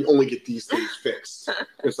or that you can only get these things fixed.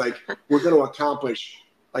 It's like we're going to accomplish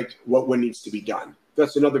like what needs to be done.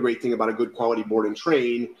 That's another great thing about a good quality board and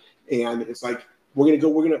train. And it's like we're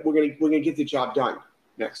gonna get the job done.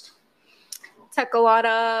 Next.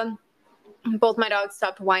 Tecolata. Both my dogs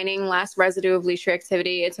stopped whining last residue of leash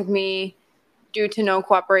reactivity. It took me, due to no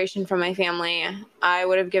cooperation from my family, I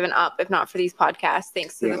would have given up if not for these podcasts.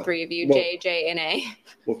 Thanks to the three of you, J, J, and A.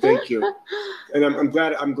 Well, thank you. And I'm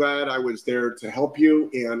glad I was there to help you.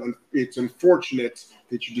 And it's unfortunate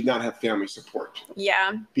that you did not have family support.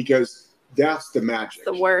 Yeah. Because that's the magic. It's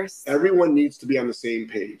the worst. Everyone needs to be on the same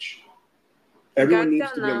page. Everyone needs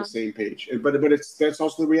to be on the same page. But that's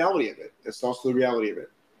also the reality of it. That's also the reality of it.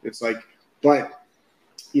 It's like, but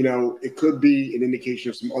you know, it could be an indication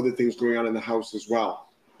of some other things going on in the house as well.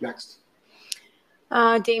 Next.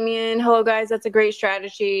 Damien, hello guys. That's a great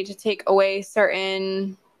strategy to take away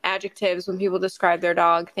certain adjectives when people describe their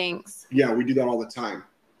dog. Thanks. Yeah, we do that all the time.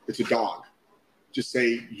 It's a dog. Just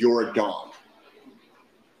say you're a dog.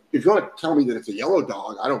 If you want to tell me that it's a yellow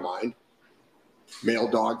dog, I don't mind. Male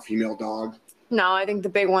dog, female dog. No, I think the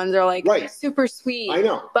big ones are like super sweet. I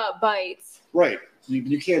know. But bites. Right.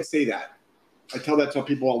 You can't say that. I tell that to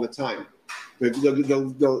people all the time. They'll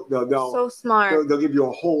so smart. They'll give you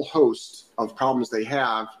a whole host of problems they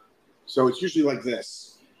have. So it's usually like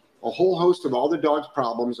this. A whole host of all the dog's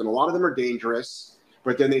problems, and a lot of them are dangerous.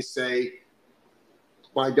 But then they say,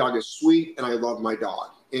 my dog is sweet, and I love my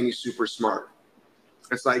dog, and he's super smart.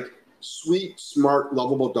 It's like sweet, smart,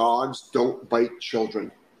 lovable dogs don't bite children.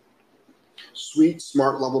 Sweet,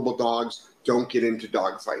 smart, lovable dogs don't get into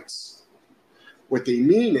dog fights. What they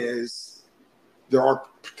mean is there are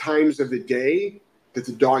times of the day that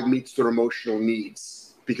the dog meets their emotional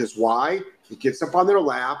needs. Because why? It gets up on their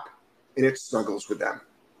lap and it snuggles with them.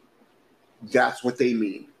 That's what they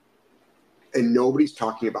mean. And nobody's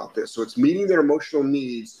talking about this. So it's meeting their emotional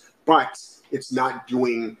needs, but it's not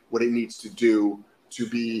doing what it needs to do to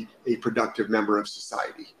be a productive member of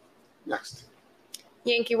society. Next.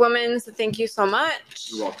 Yankee Woman, so thank you so much.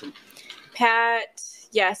 You're welcome. Pat,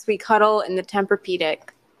 yes, we cuddle in the Tempur-Pedic.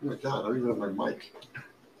 Oh my God, I don't even have my mic.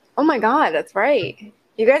 Oh my God, that's right.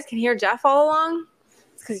 You guys can hear Jeff all along?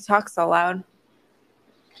 It's because he talks so loud.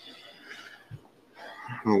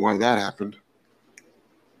 I don't know why that happened.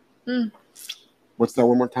 What's that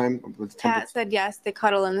one more time? Pat said yes, they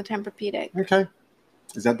cuddle in the Tempur-Pedic. Okay.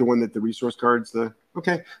 Is that the one that the resource cards?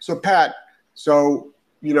 Okay. So Pat, you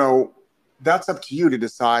know, that's up to you to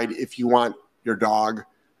decide if you want your dog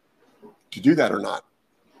to do that or not.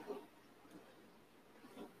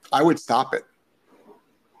 I would stop it.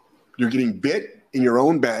 You're getting bit in your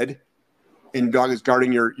own bed, and the dog is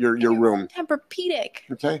guarding your room.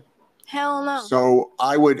 Tempur-Pedic. Okay. Hell no. So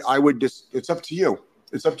I would just. It's up to you.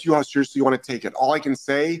 It's up to you how seriously you want to take it. All I can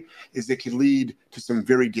say is it can lead to some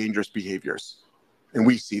very dangerous behaviors, and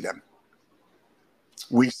we see them.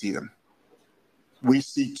 We see them. We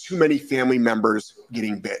see too many family members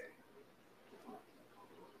getting bit.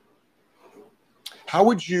 How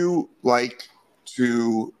would you like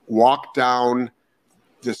to walk down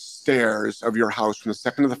the stairs of your house from the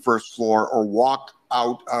second to the first floor, or walk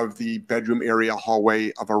out of the bedroom area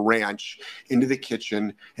hallway of a ranch into the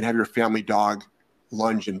kitchen and have your family dog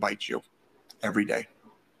lunge and bite you every day?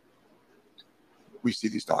 We see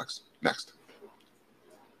these dogs. Next.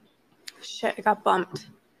 Shit, I got bumped.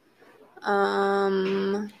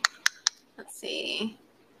 Let's see.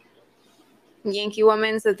 Yankee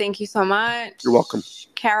Woman said thank you so much. You're welcome.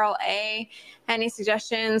 Carol A. Any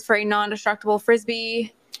suggestions for a non-destructible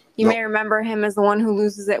Frisbee? You may remember him as the one who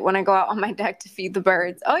loses it when I go out on my deck to feed the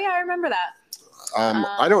birds. Oh, yeah, I remember that.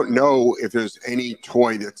 I don't know if there's any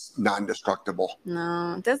toy that's non-destructible.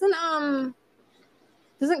 No. Doesn't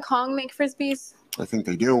Kong make Frisbees? I think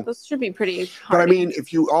they do. Those should be pretty hardy. But I mean,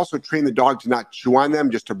 if you also train the dog to not chew on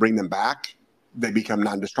them just to bring them back, they become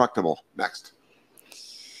non-destructible. Next.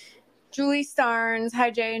 Julie Starnes.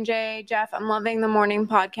 Hi, J&J. Jeff, I'm loving the morning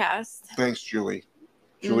podcast. Thanks, Julie.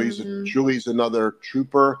 Julie's another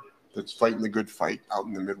trooper that's fighting the good fight out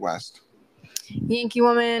in the Midwest. Yankee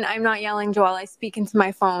woman, I'm not yelling, Joelle. I speak into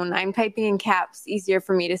my phone. I'm typing in caps, easier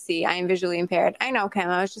for me to see. I am visually impaired. I know, Kim.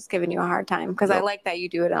 I was just giving you a hard time because I like that you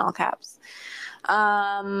do it in all caps.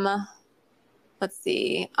 Let's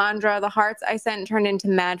see. Andra, the hearts I sent turned into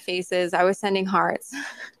mad faces. I was sending hearts.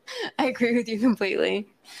 I agree with you completely.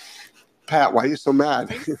 Pat, why are you so mad?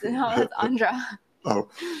 No, that's Andra. Oh.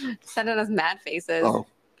 Sending us mad faces. Oh.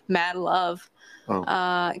 Mad love.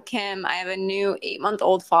 Oh. Kim, I have a new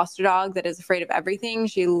 8-month-old foster dog that is afraid of everything.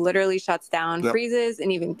 She literally shuts down, freezes,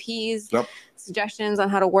 and even pees. Suggestions on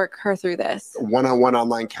how to work her through this. One-on-one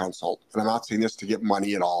online consult. And I'm not saying this to get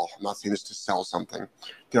money at all. I'm not saying this to sell something.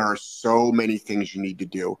 There are so many things you need to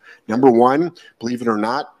do. Number one, believe it or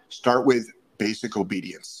not, start with basic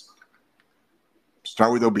obedience.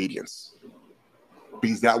 Start with obedience,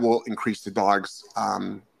 because that will increase the dog's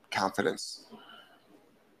confidence.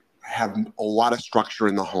 Have a lot of structure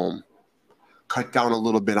in the home. Cut down a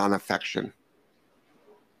little bit on affection.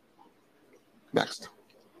 Next.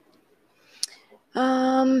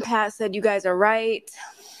 Pat said, you guys are right.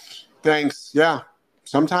 Thanks. Yeah.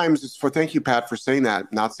 Sometimes it's thank you, Pat, for saying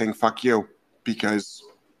that, not saying fuck you, because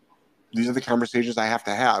these are the conversations I have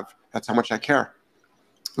to have. That's how much I care.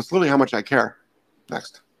 That's literally how much I care.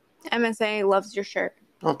 Next. MSA loves your shirt.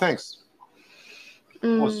 Oh, thanks.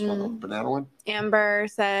 Banana one. Amber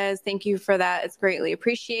says, thank you for that. It's greatly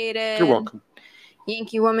appreciated. You're welcome.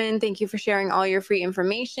 Yankee woman, thank you for sharing all your free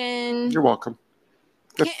information. You're welcome.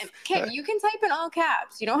 Kim, you can type in all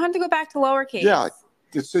caps. You don't have to go back to lowercase. Yeah,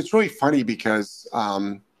 it's really funny because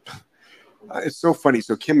it's so funny.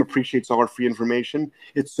 So Kim appreciates all our free information.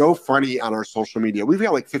 It's so funny on our social media. We've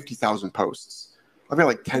got like 50,000 posts. I've got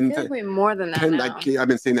like 10. Way more than that 10, now. I've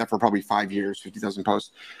been saying that for probably 5 years. 50,000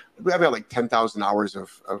 posts. I've got like 10,000 hours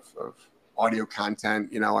of audio content.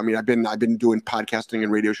 You know, I mean, I've been doing podcasting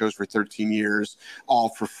and radio shows for 13 years, all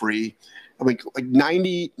for free. I mean, like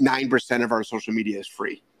 99% of our social media is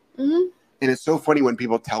free. Mm-hmm. And it's so funny when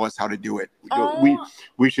people tell us how to do it.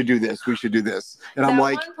 We should do this. We should do this. And I'm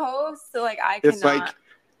like, one post, like I cannot. It's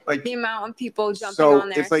like the amount of people jumping on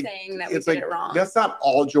there saying that we did it wrong. That's not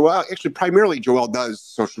all Joelle. Actually, primarily Joelle does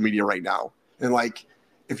social media right now. And like,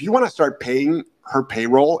 if you want to start paying her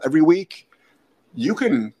payroll every week, you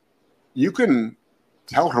can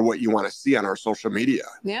tell her what you want to see on our social media.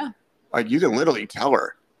 Yeah. Like you can literally tell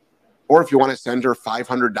her. Or if you want to send her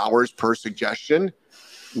 $500 per suggestion,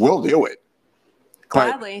 we'll do it.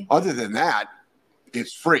 Gladly. But other than that,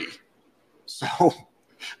 it's free. So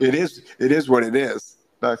it is what it is.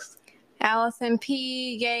 Next. Allison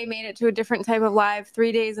P. Yay, made it to a different type of live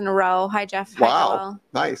 3 days in a row. Hi, Jeff. Wow. Hi, Joelle.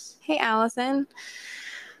 Nice. Hey, Allison.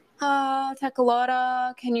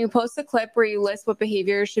 Tekalota, can you post a clip where you list what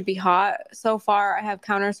behaviors should be hot? So far, I have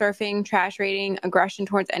counter surfing, trash rating, aggression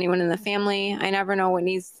towards anyone in the family. I never know what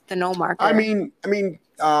needs the no marker. I mean,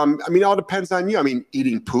 it all depends on you. I mean,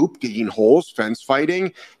 eating poop, digging holes, fence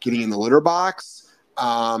fighting, getting in the litter box.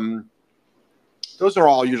 Those are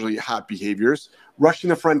all usually hot behaviors.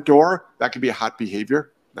 Rushing the front door, that could be a hot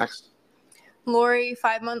behavior. Next. Lori,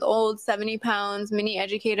 5-month-old, 70 pounds, mini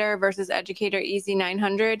educator versus educator easy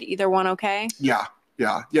 900. Either one okay? Yeah.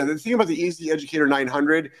 The thing about the easy educator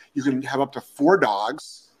 900, you can have up to 4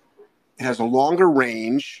 dogs. It has a longer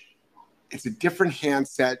range. It's a different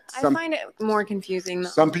handset. I find it more confusing though.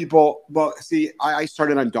 Some people, I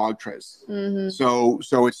started on Dogtras. Mm-hmm.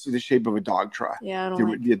 So it's the shape of a Dogtra. Yeah, I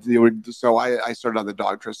don't like so I started on the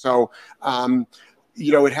Dogtra. So,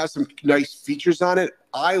 it has some nice features on it.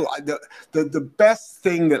 The best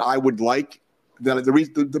thing that I would like,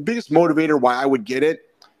 the biggest motivator why I would get it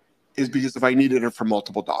is because if I needed it for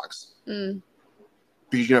multiple dogs.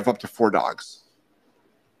 Because you have up to 4 dogs.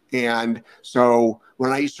 And so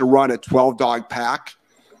when I used to run a 12-dog pack,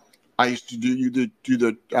 I used to do the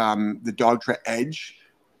Dogtra Edge,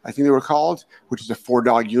 I think they were called, which is a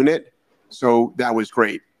 4-dog unit. So that was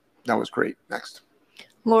great. Next.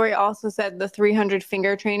 Lori also said the 300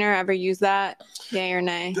 finger trainer. Ever use that? Yay or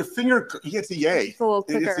nay? The finger, it's a yay. It's a little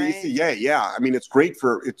quicker, it's a yay, yeah. I mean, it's great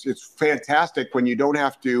it's fantastic when you don't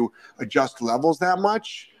have to adjust levels that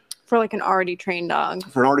much. For like an already trained dog.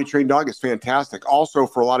 For an already trained dog, it's fantastic. Also,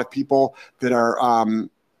 for a lot of people that are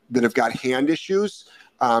that have got hand issues,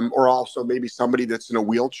 or also maybe somebody that's in a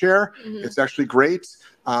wheelchair, it's actually great.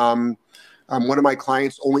 One of my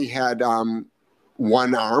clients only had 1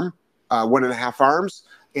 arm, 1.5 arms,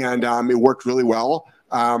 and it worked really well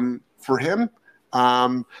for him.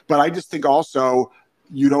 But I just think also,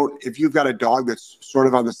 if you've got a dog that's sort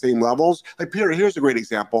of on the same levels, like Peter, here's a great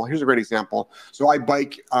example. So I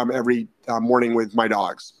bike every morning with my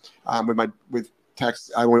dogs, with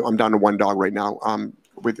Tex. I'm down to 1 dog right now,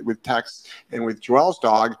 with Tex and with Joelle's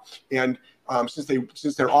dog. And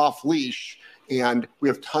since they're off leash, and we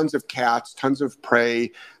have tons of cats, tons of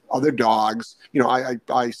prey, other dogs. You know,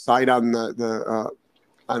 I side on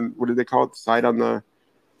on what do they call it? Side on the.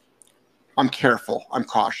 I'm careful. I'm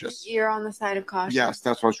cautious. You're on the side of caution. Yes,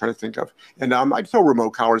 that's what I was trying to think of. And I'd throw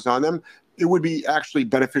remote collars on them. It would be actually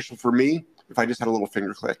beneficial for me if I just had a little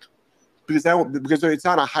finger click, because it's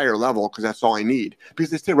on a higher level, because that's all I need, because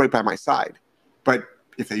they stay right by my side. But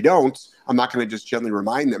if they don't, I'm not going to just gently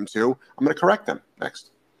remind them to. I'm going to correct them.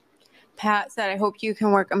 Next. Pat said, I hope you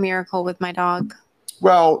can work a miracle with my dog.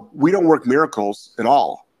 Well, we don't work miracles at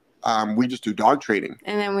all. We just do dog training.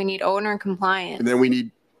 And then we need owner compliance. And then we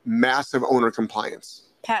need massive owner compliance.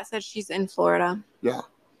 Pat said she's in Florida. Yeah.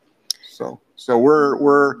 So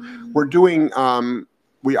we're doing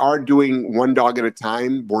we are doing one dog at a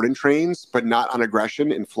time board and trains, but not on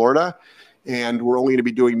aggression in Florida, and we're only going to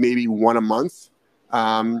be doing maybe one a month,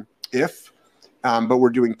 but we're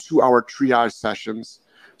doing 2-hour triage sessions.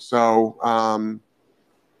 So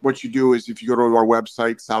what you do is, if you go to our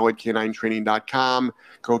website, solidk9training.com,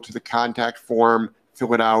 go to the contact form,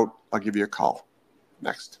 fill it out. I'll give you a call.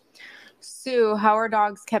 Next. Sue, how are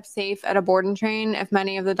dogs kept safe at a board and train if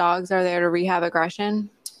many of the dogs are there to rehab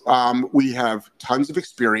aggression? We have tons of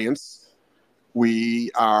experience.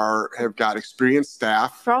 We have got experienced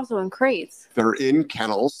staff. They're also in crates. They're in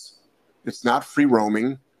kennels. It's not free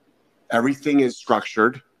roaming. Everything is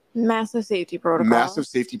structured. Massive safety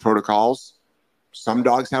protocols. Some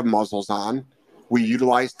dogs have muzzles on. We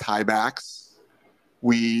utilize tiebacks.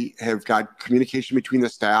 We have got communication between the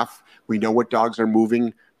staff. We know what dogs are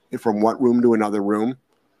moving from what room to another room.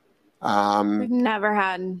 We've never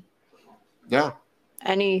had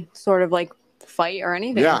any sort of like fight or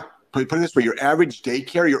anything. Yeah. Put it this way, your average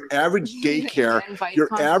daycare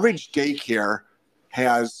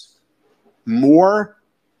has more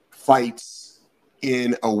fights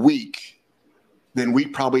in a week than we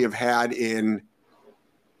probably have had in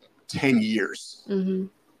 10 years. Mm-hmm.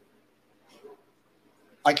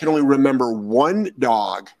 I can only remember one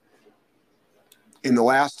dog in the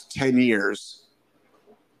last 10 years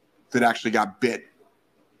that actually got bit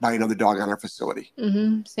by another dog on our facility.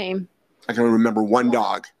 Mm-hmm. Same. I can only remember one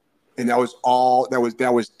dog, and that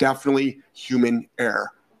was definitely human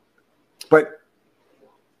error. But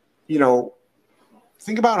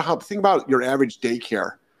think about your average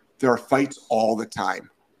daycare. There are fights all the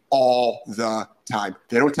time.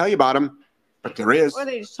 They don't tell you about them, but there is. Or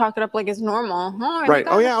they just talk it up like it's normal. Right.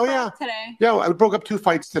 Oh yeah. Today. Yeah, I broke up 2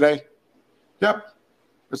 fights today. Yep.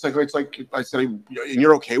 It's like I said, and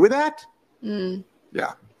you're okay with that? Mm.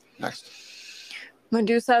 Yeah. Next.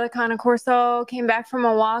 Medusa, the Cane Corso, came back from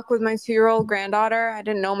a walk with my 2-year-old granddaughter. I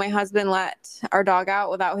didn't know my husband let our dog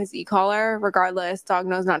out without his e-collar. Regardless, dog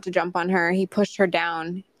knows not to jump on her. He pushed her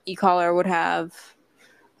down. E-collar would have,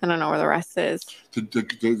 I don't know where the rest is.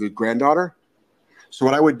 The granddaughter? So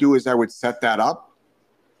what I would do is I would set that up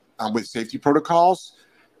with safety protocols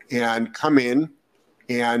and come in,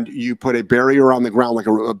 and you put a barrier on the ground, like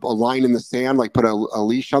a line in the sand, like put a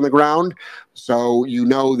leash on the ground. So you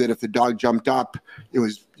know that if the dog jumped up, it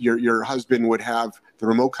was your husband would have the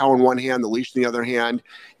remote collar in one hand, the leash in the other hand,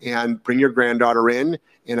 and bring your granddaughter in.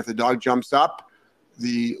 And if the dog jumps up,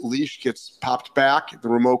 the leash gets popped back, the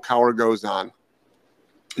remote collar goes on,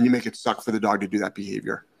 and you make it suck for the dog to do that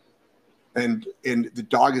behavior. And the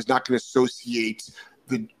dog is not going to associate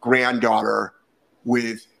the granddaughter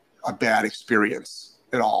with a bad experience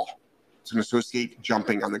at all. It's going to associate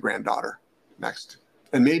jumping on the granddaughter. Next.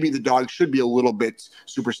 And maybe the dog should be a little bit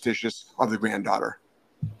superstitious of the granddaughter.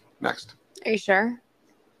 Next. Are you sure?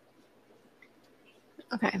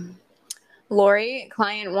 Okay. Lori,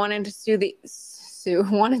 client wanted to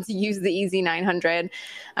use the Easy 900.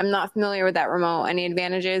 I'm not familiar with that remote. Any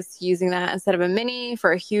advantages to using that instead of a mini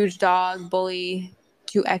for a huge dog, bully,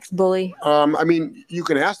 2X bully? I mean, you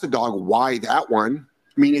can ask the dog why that one.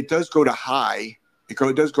 I mean, it does go to high. It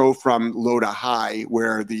does go from low to high,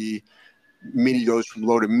 where the mini goes from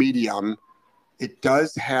low to medium. It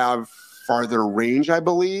does have farther range, I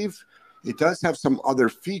believe. It does have some other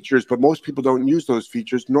features, but most people don't use those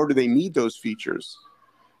features, nor do they need those features.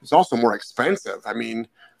 It's also more expensive. I mean,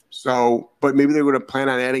 but maybe they would plan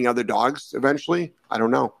on adding other dogs eventually. I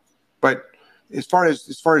don't know. But as far as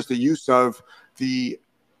the use of the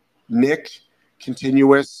Nick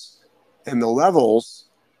continuous and the levels,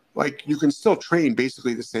 like, you can still train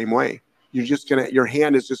basically the same way. Your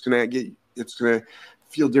hand is just gonna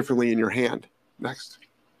feel differently in your hand. Next.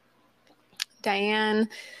 Diane,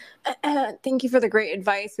 thank you for the great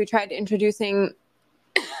advice. We tried introducing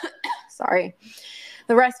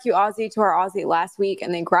the rescue Aussie to our Aussie last week,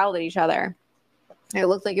 and they growled at each other. It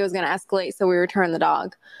looked like it was going to escalate, so we returned the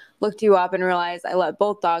dog. Looked you up and realized I let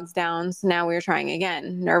both dogs down. So now we're trying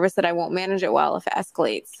again. Nervous that I won't manage it well if it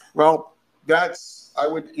escalates. Well,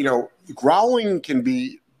 growling can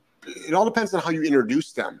be, it all depends on how you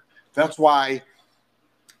introduce them. That's why,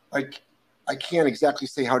 like, I can't exactly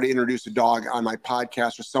say how to introduce a dog on my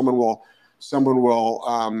podcast, or someone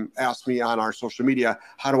will ask me on our social media,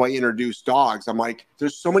 how do I introduce dogs? I'm like,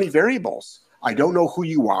 there's so many variables. I don't know who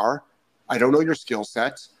you are. I don't know your skill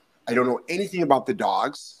set. I don't know anything about the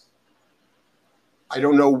dogs. I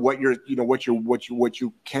don't know what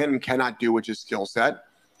you can and cannot do with your skill set.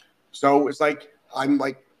 So it's like,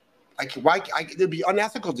 it'd be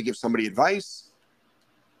unethical to give somebody advice,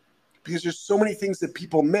 because there's so many things that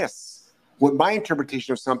people miss. What my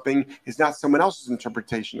interpretation of something is not someone else's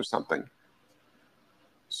interpretation of something.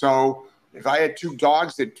 So if I had a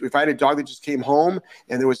dog that just came home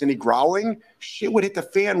and there was any growling, shit would hit the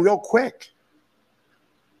fan real quick.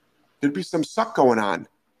 There'd be some suck going on.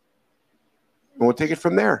 And we'll take it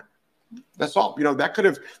from there. That's all. That could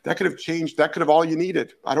have changed. That could have all you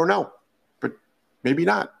needed. I don't know, but maybe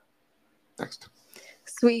not. Next.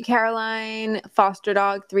 Sweet Caroline, foster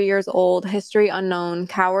dog, 3 years old, history unknown,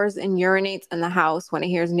 cowers and urinates in the house when it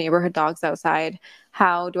hears neighborhood dogs outside.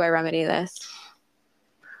 How do I remedy this?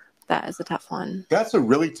 That is a tough one. That's a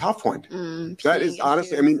really tough one. That is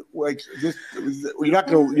honestly, I mean, like this, you're not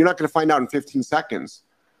gonna find out in 15 seconds.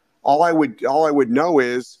 All I would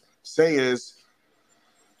say is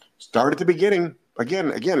start at the beginning.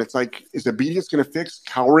 Again, it's like, is obedience going to fix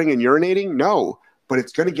cowering and urinating? No, but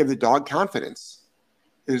it's going to give the dog confidence.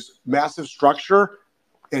 Is massive structure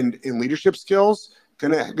and leadership skills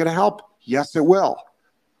gonna help? Yes, it will.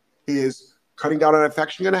 Is cutting down on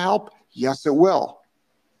affection gonna help? Yes, it will.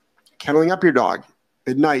 Kenneling up your dog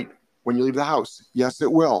at night when you leave the house? Yes,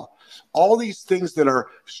 it will. All these things that are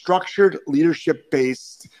structured,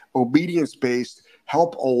 leadership-based, obedience-based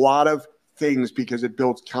help a lot of things, because it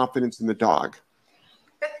builds confidence in the dog.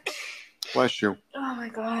 Bless you. Oh my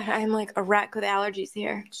God, I'm like a wreck with allergies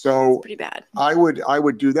here. So it's pretty bad. I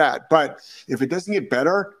would do that. But if it doesn't get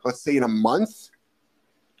better, let's say in a month,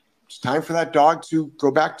 it's time for that dog to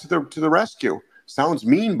go back to the rescue. Sounds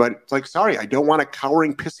mean, but it's like, sorry, I don't want a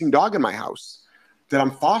cowering, pissing dog in my house that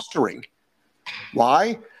I'm fostering.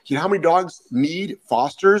 Why? You know how many dogs need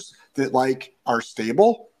fosters that like are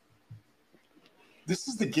stable? This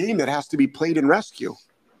is the game that has to be played in rescue.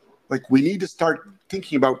 Like, we need to start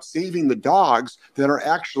thinking about saving the dogs that are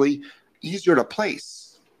actually easier to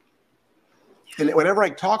place. And whenever I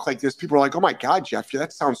talk like this, people are like, oh my God, Jeff,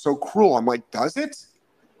 that sounds so cruel. I'm like, does it?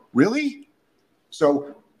 Really?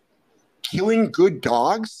 So killing good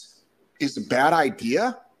dogs is a bad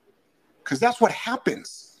idea? Because that's what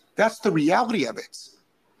happens. That's the reality of it.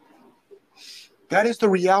 That is the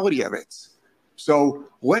reality of it. So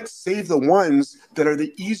let's save the ones that are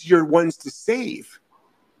the easier ones to save.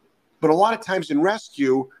 But a lot of times in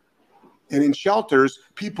rescue and in shelters,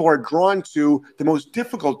 people are drawn to the most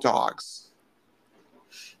difficult dogs.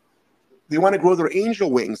 They want to grow their angel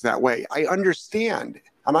wings that way. I understand.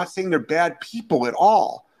 I'm not saying they're bad people at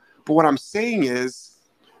all. But what I'm saying is,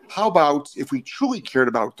 how about if we truly cared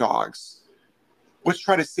about dogs, let's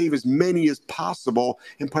try to save as many as possible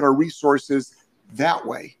and put our resources that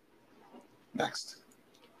way. Next.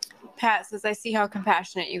 Pat says, I see how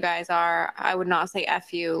compassionate you guys are. I would not say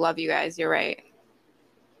F you. Love you guys. You're right.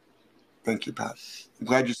 Thank you, Pat. I'm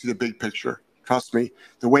glad you see the big picture. Trust me,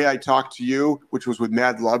 the way I talk to you, which was with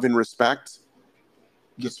mad love and respect,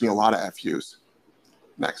 gets me a lot of FUs.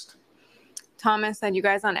 Next. Thomas said, you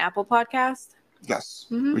guys on Apple Podcast? Yes,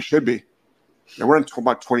 we should be. Yeah, we're on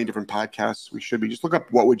about 20 different podcasts. We should be. Just look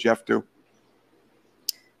up What Would Jeff Do?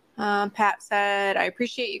 Pat said, I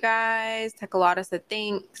appreciate you guys. Tekalata said,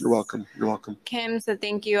 thanks. You're welcome. You're welcome. Kim said,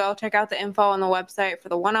 thank you. I'll check out the info on the website for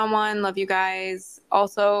the one-on-one. Love you guys.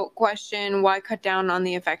 Also, question, why cut down on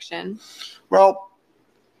the affection? Well,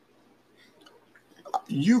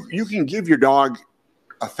 you can give your dog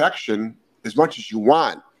affection as much as you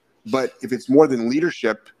want, but if it's more than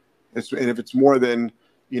leadership, and if it's more than,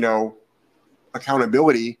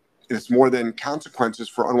 accountability, and it's more than consequences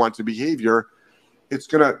for unwanted behavior,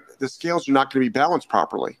 the scales are not going to be balanced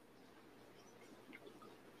properly.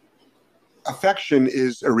 Affection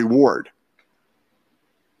is a reward.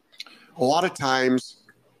 A lot of times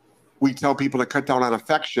we tell people to cut down on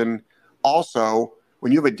affection. Also,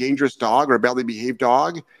 when you have a dangerous dog or a badly behaved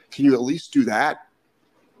dog, can you at least do that?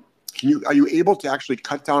 Are you able to actually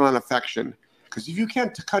cut down on affection? Because if you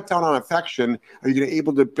can't cut down on affection, are you going to be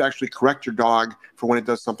able to actually correct your dog for when it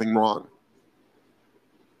does something wrong?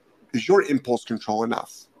 Is your impulse control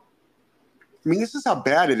enough? I mean, this is how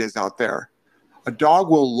bad it is out there. A dog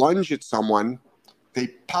will lunge at someone they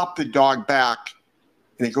pop the dog back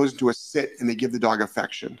and it goes into a sit and they give the dog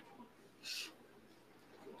affection.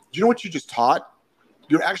 Do you know what you just taught?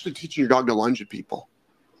 You're actually teaching your dog to lunge at people.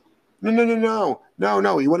 No.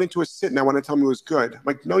 He went into a sit and I want to tell him it was good. I'm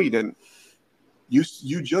like, no, you didn't. You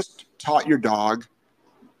just taught your dog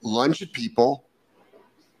lunge at people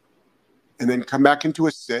and then come back into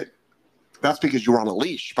a sit. That's because you were on a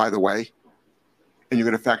leash, by the way, and you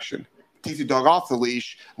get affection. Take the dog off the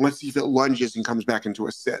leash and let's see if it lunges and comes back into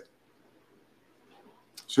a sit.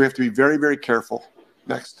 So we have to be very, very careful.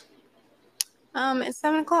 Next. It's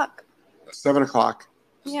 7 o'clock. 7 o'clock.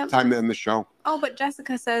 Yep. Time to end the show. Oh, but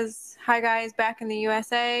Jessica says, hi guys, back in the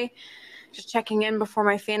USA. Just checking in before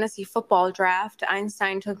my fantasy football draft.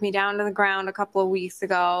 Einstein took me down to the ground a couple of weeks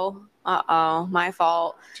ago. Uh-oh, my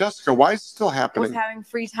fault. Jessica, why is it still I happening? was having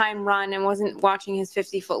free time run and wasn't watching his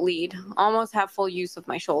 50-foot lead. Almost have full use of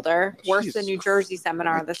my shoulder. Worse than New Jersey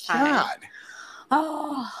seminar this time. God.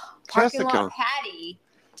 Oh, parking Jessica. lot Patty.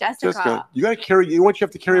 Jessica. Jessica, you got to carry, what you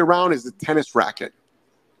have to carry around is the tennis racket.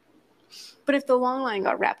 But if the long line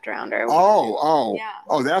got wrapped around her. Oh, Yeah.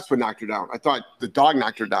 Oh, that's what knocked her down. I thought the dog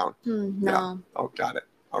knocked her down. No. Yeah. Oh, got it.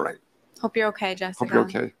 All right. Hope you're okay, Jessica. Hope you're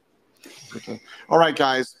okay. Okay. All right,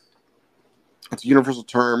 guys. It's a universal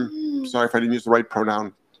term. Sorry if I didn't use the right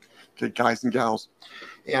pronoun. Okay, guys and gals.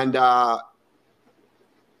 And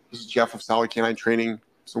this is Jeff of Solid Canine Training.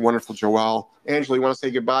 It's a wonderful Joelle. Angela, you want to say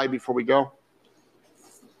goodbye before we go?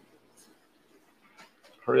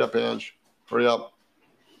 Hurry up, Ange. Hurry up.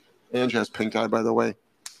 Ange has pink eye, by the way.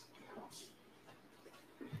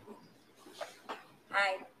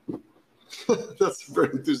 Hi. That's a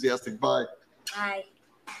very enthusiastic bye. Hi.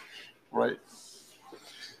 Right.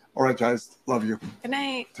 All right, guys. Love you. Good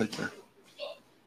night. Take care.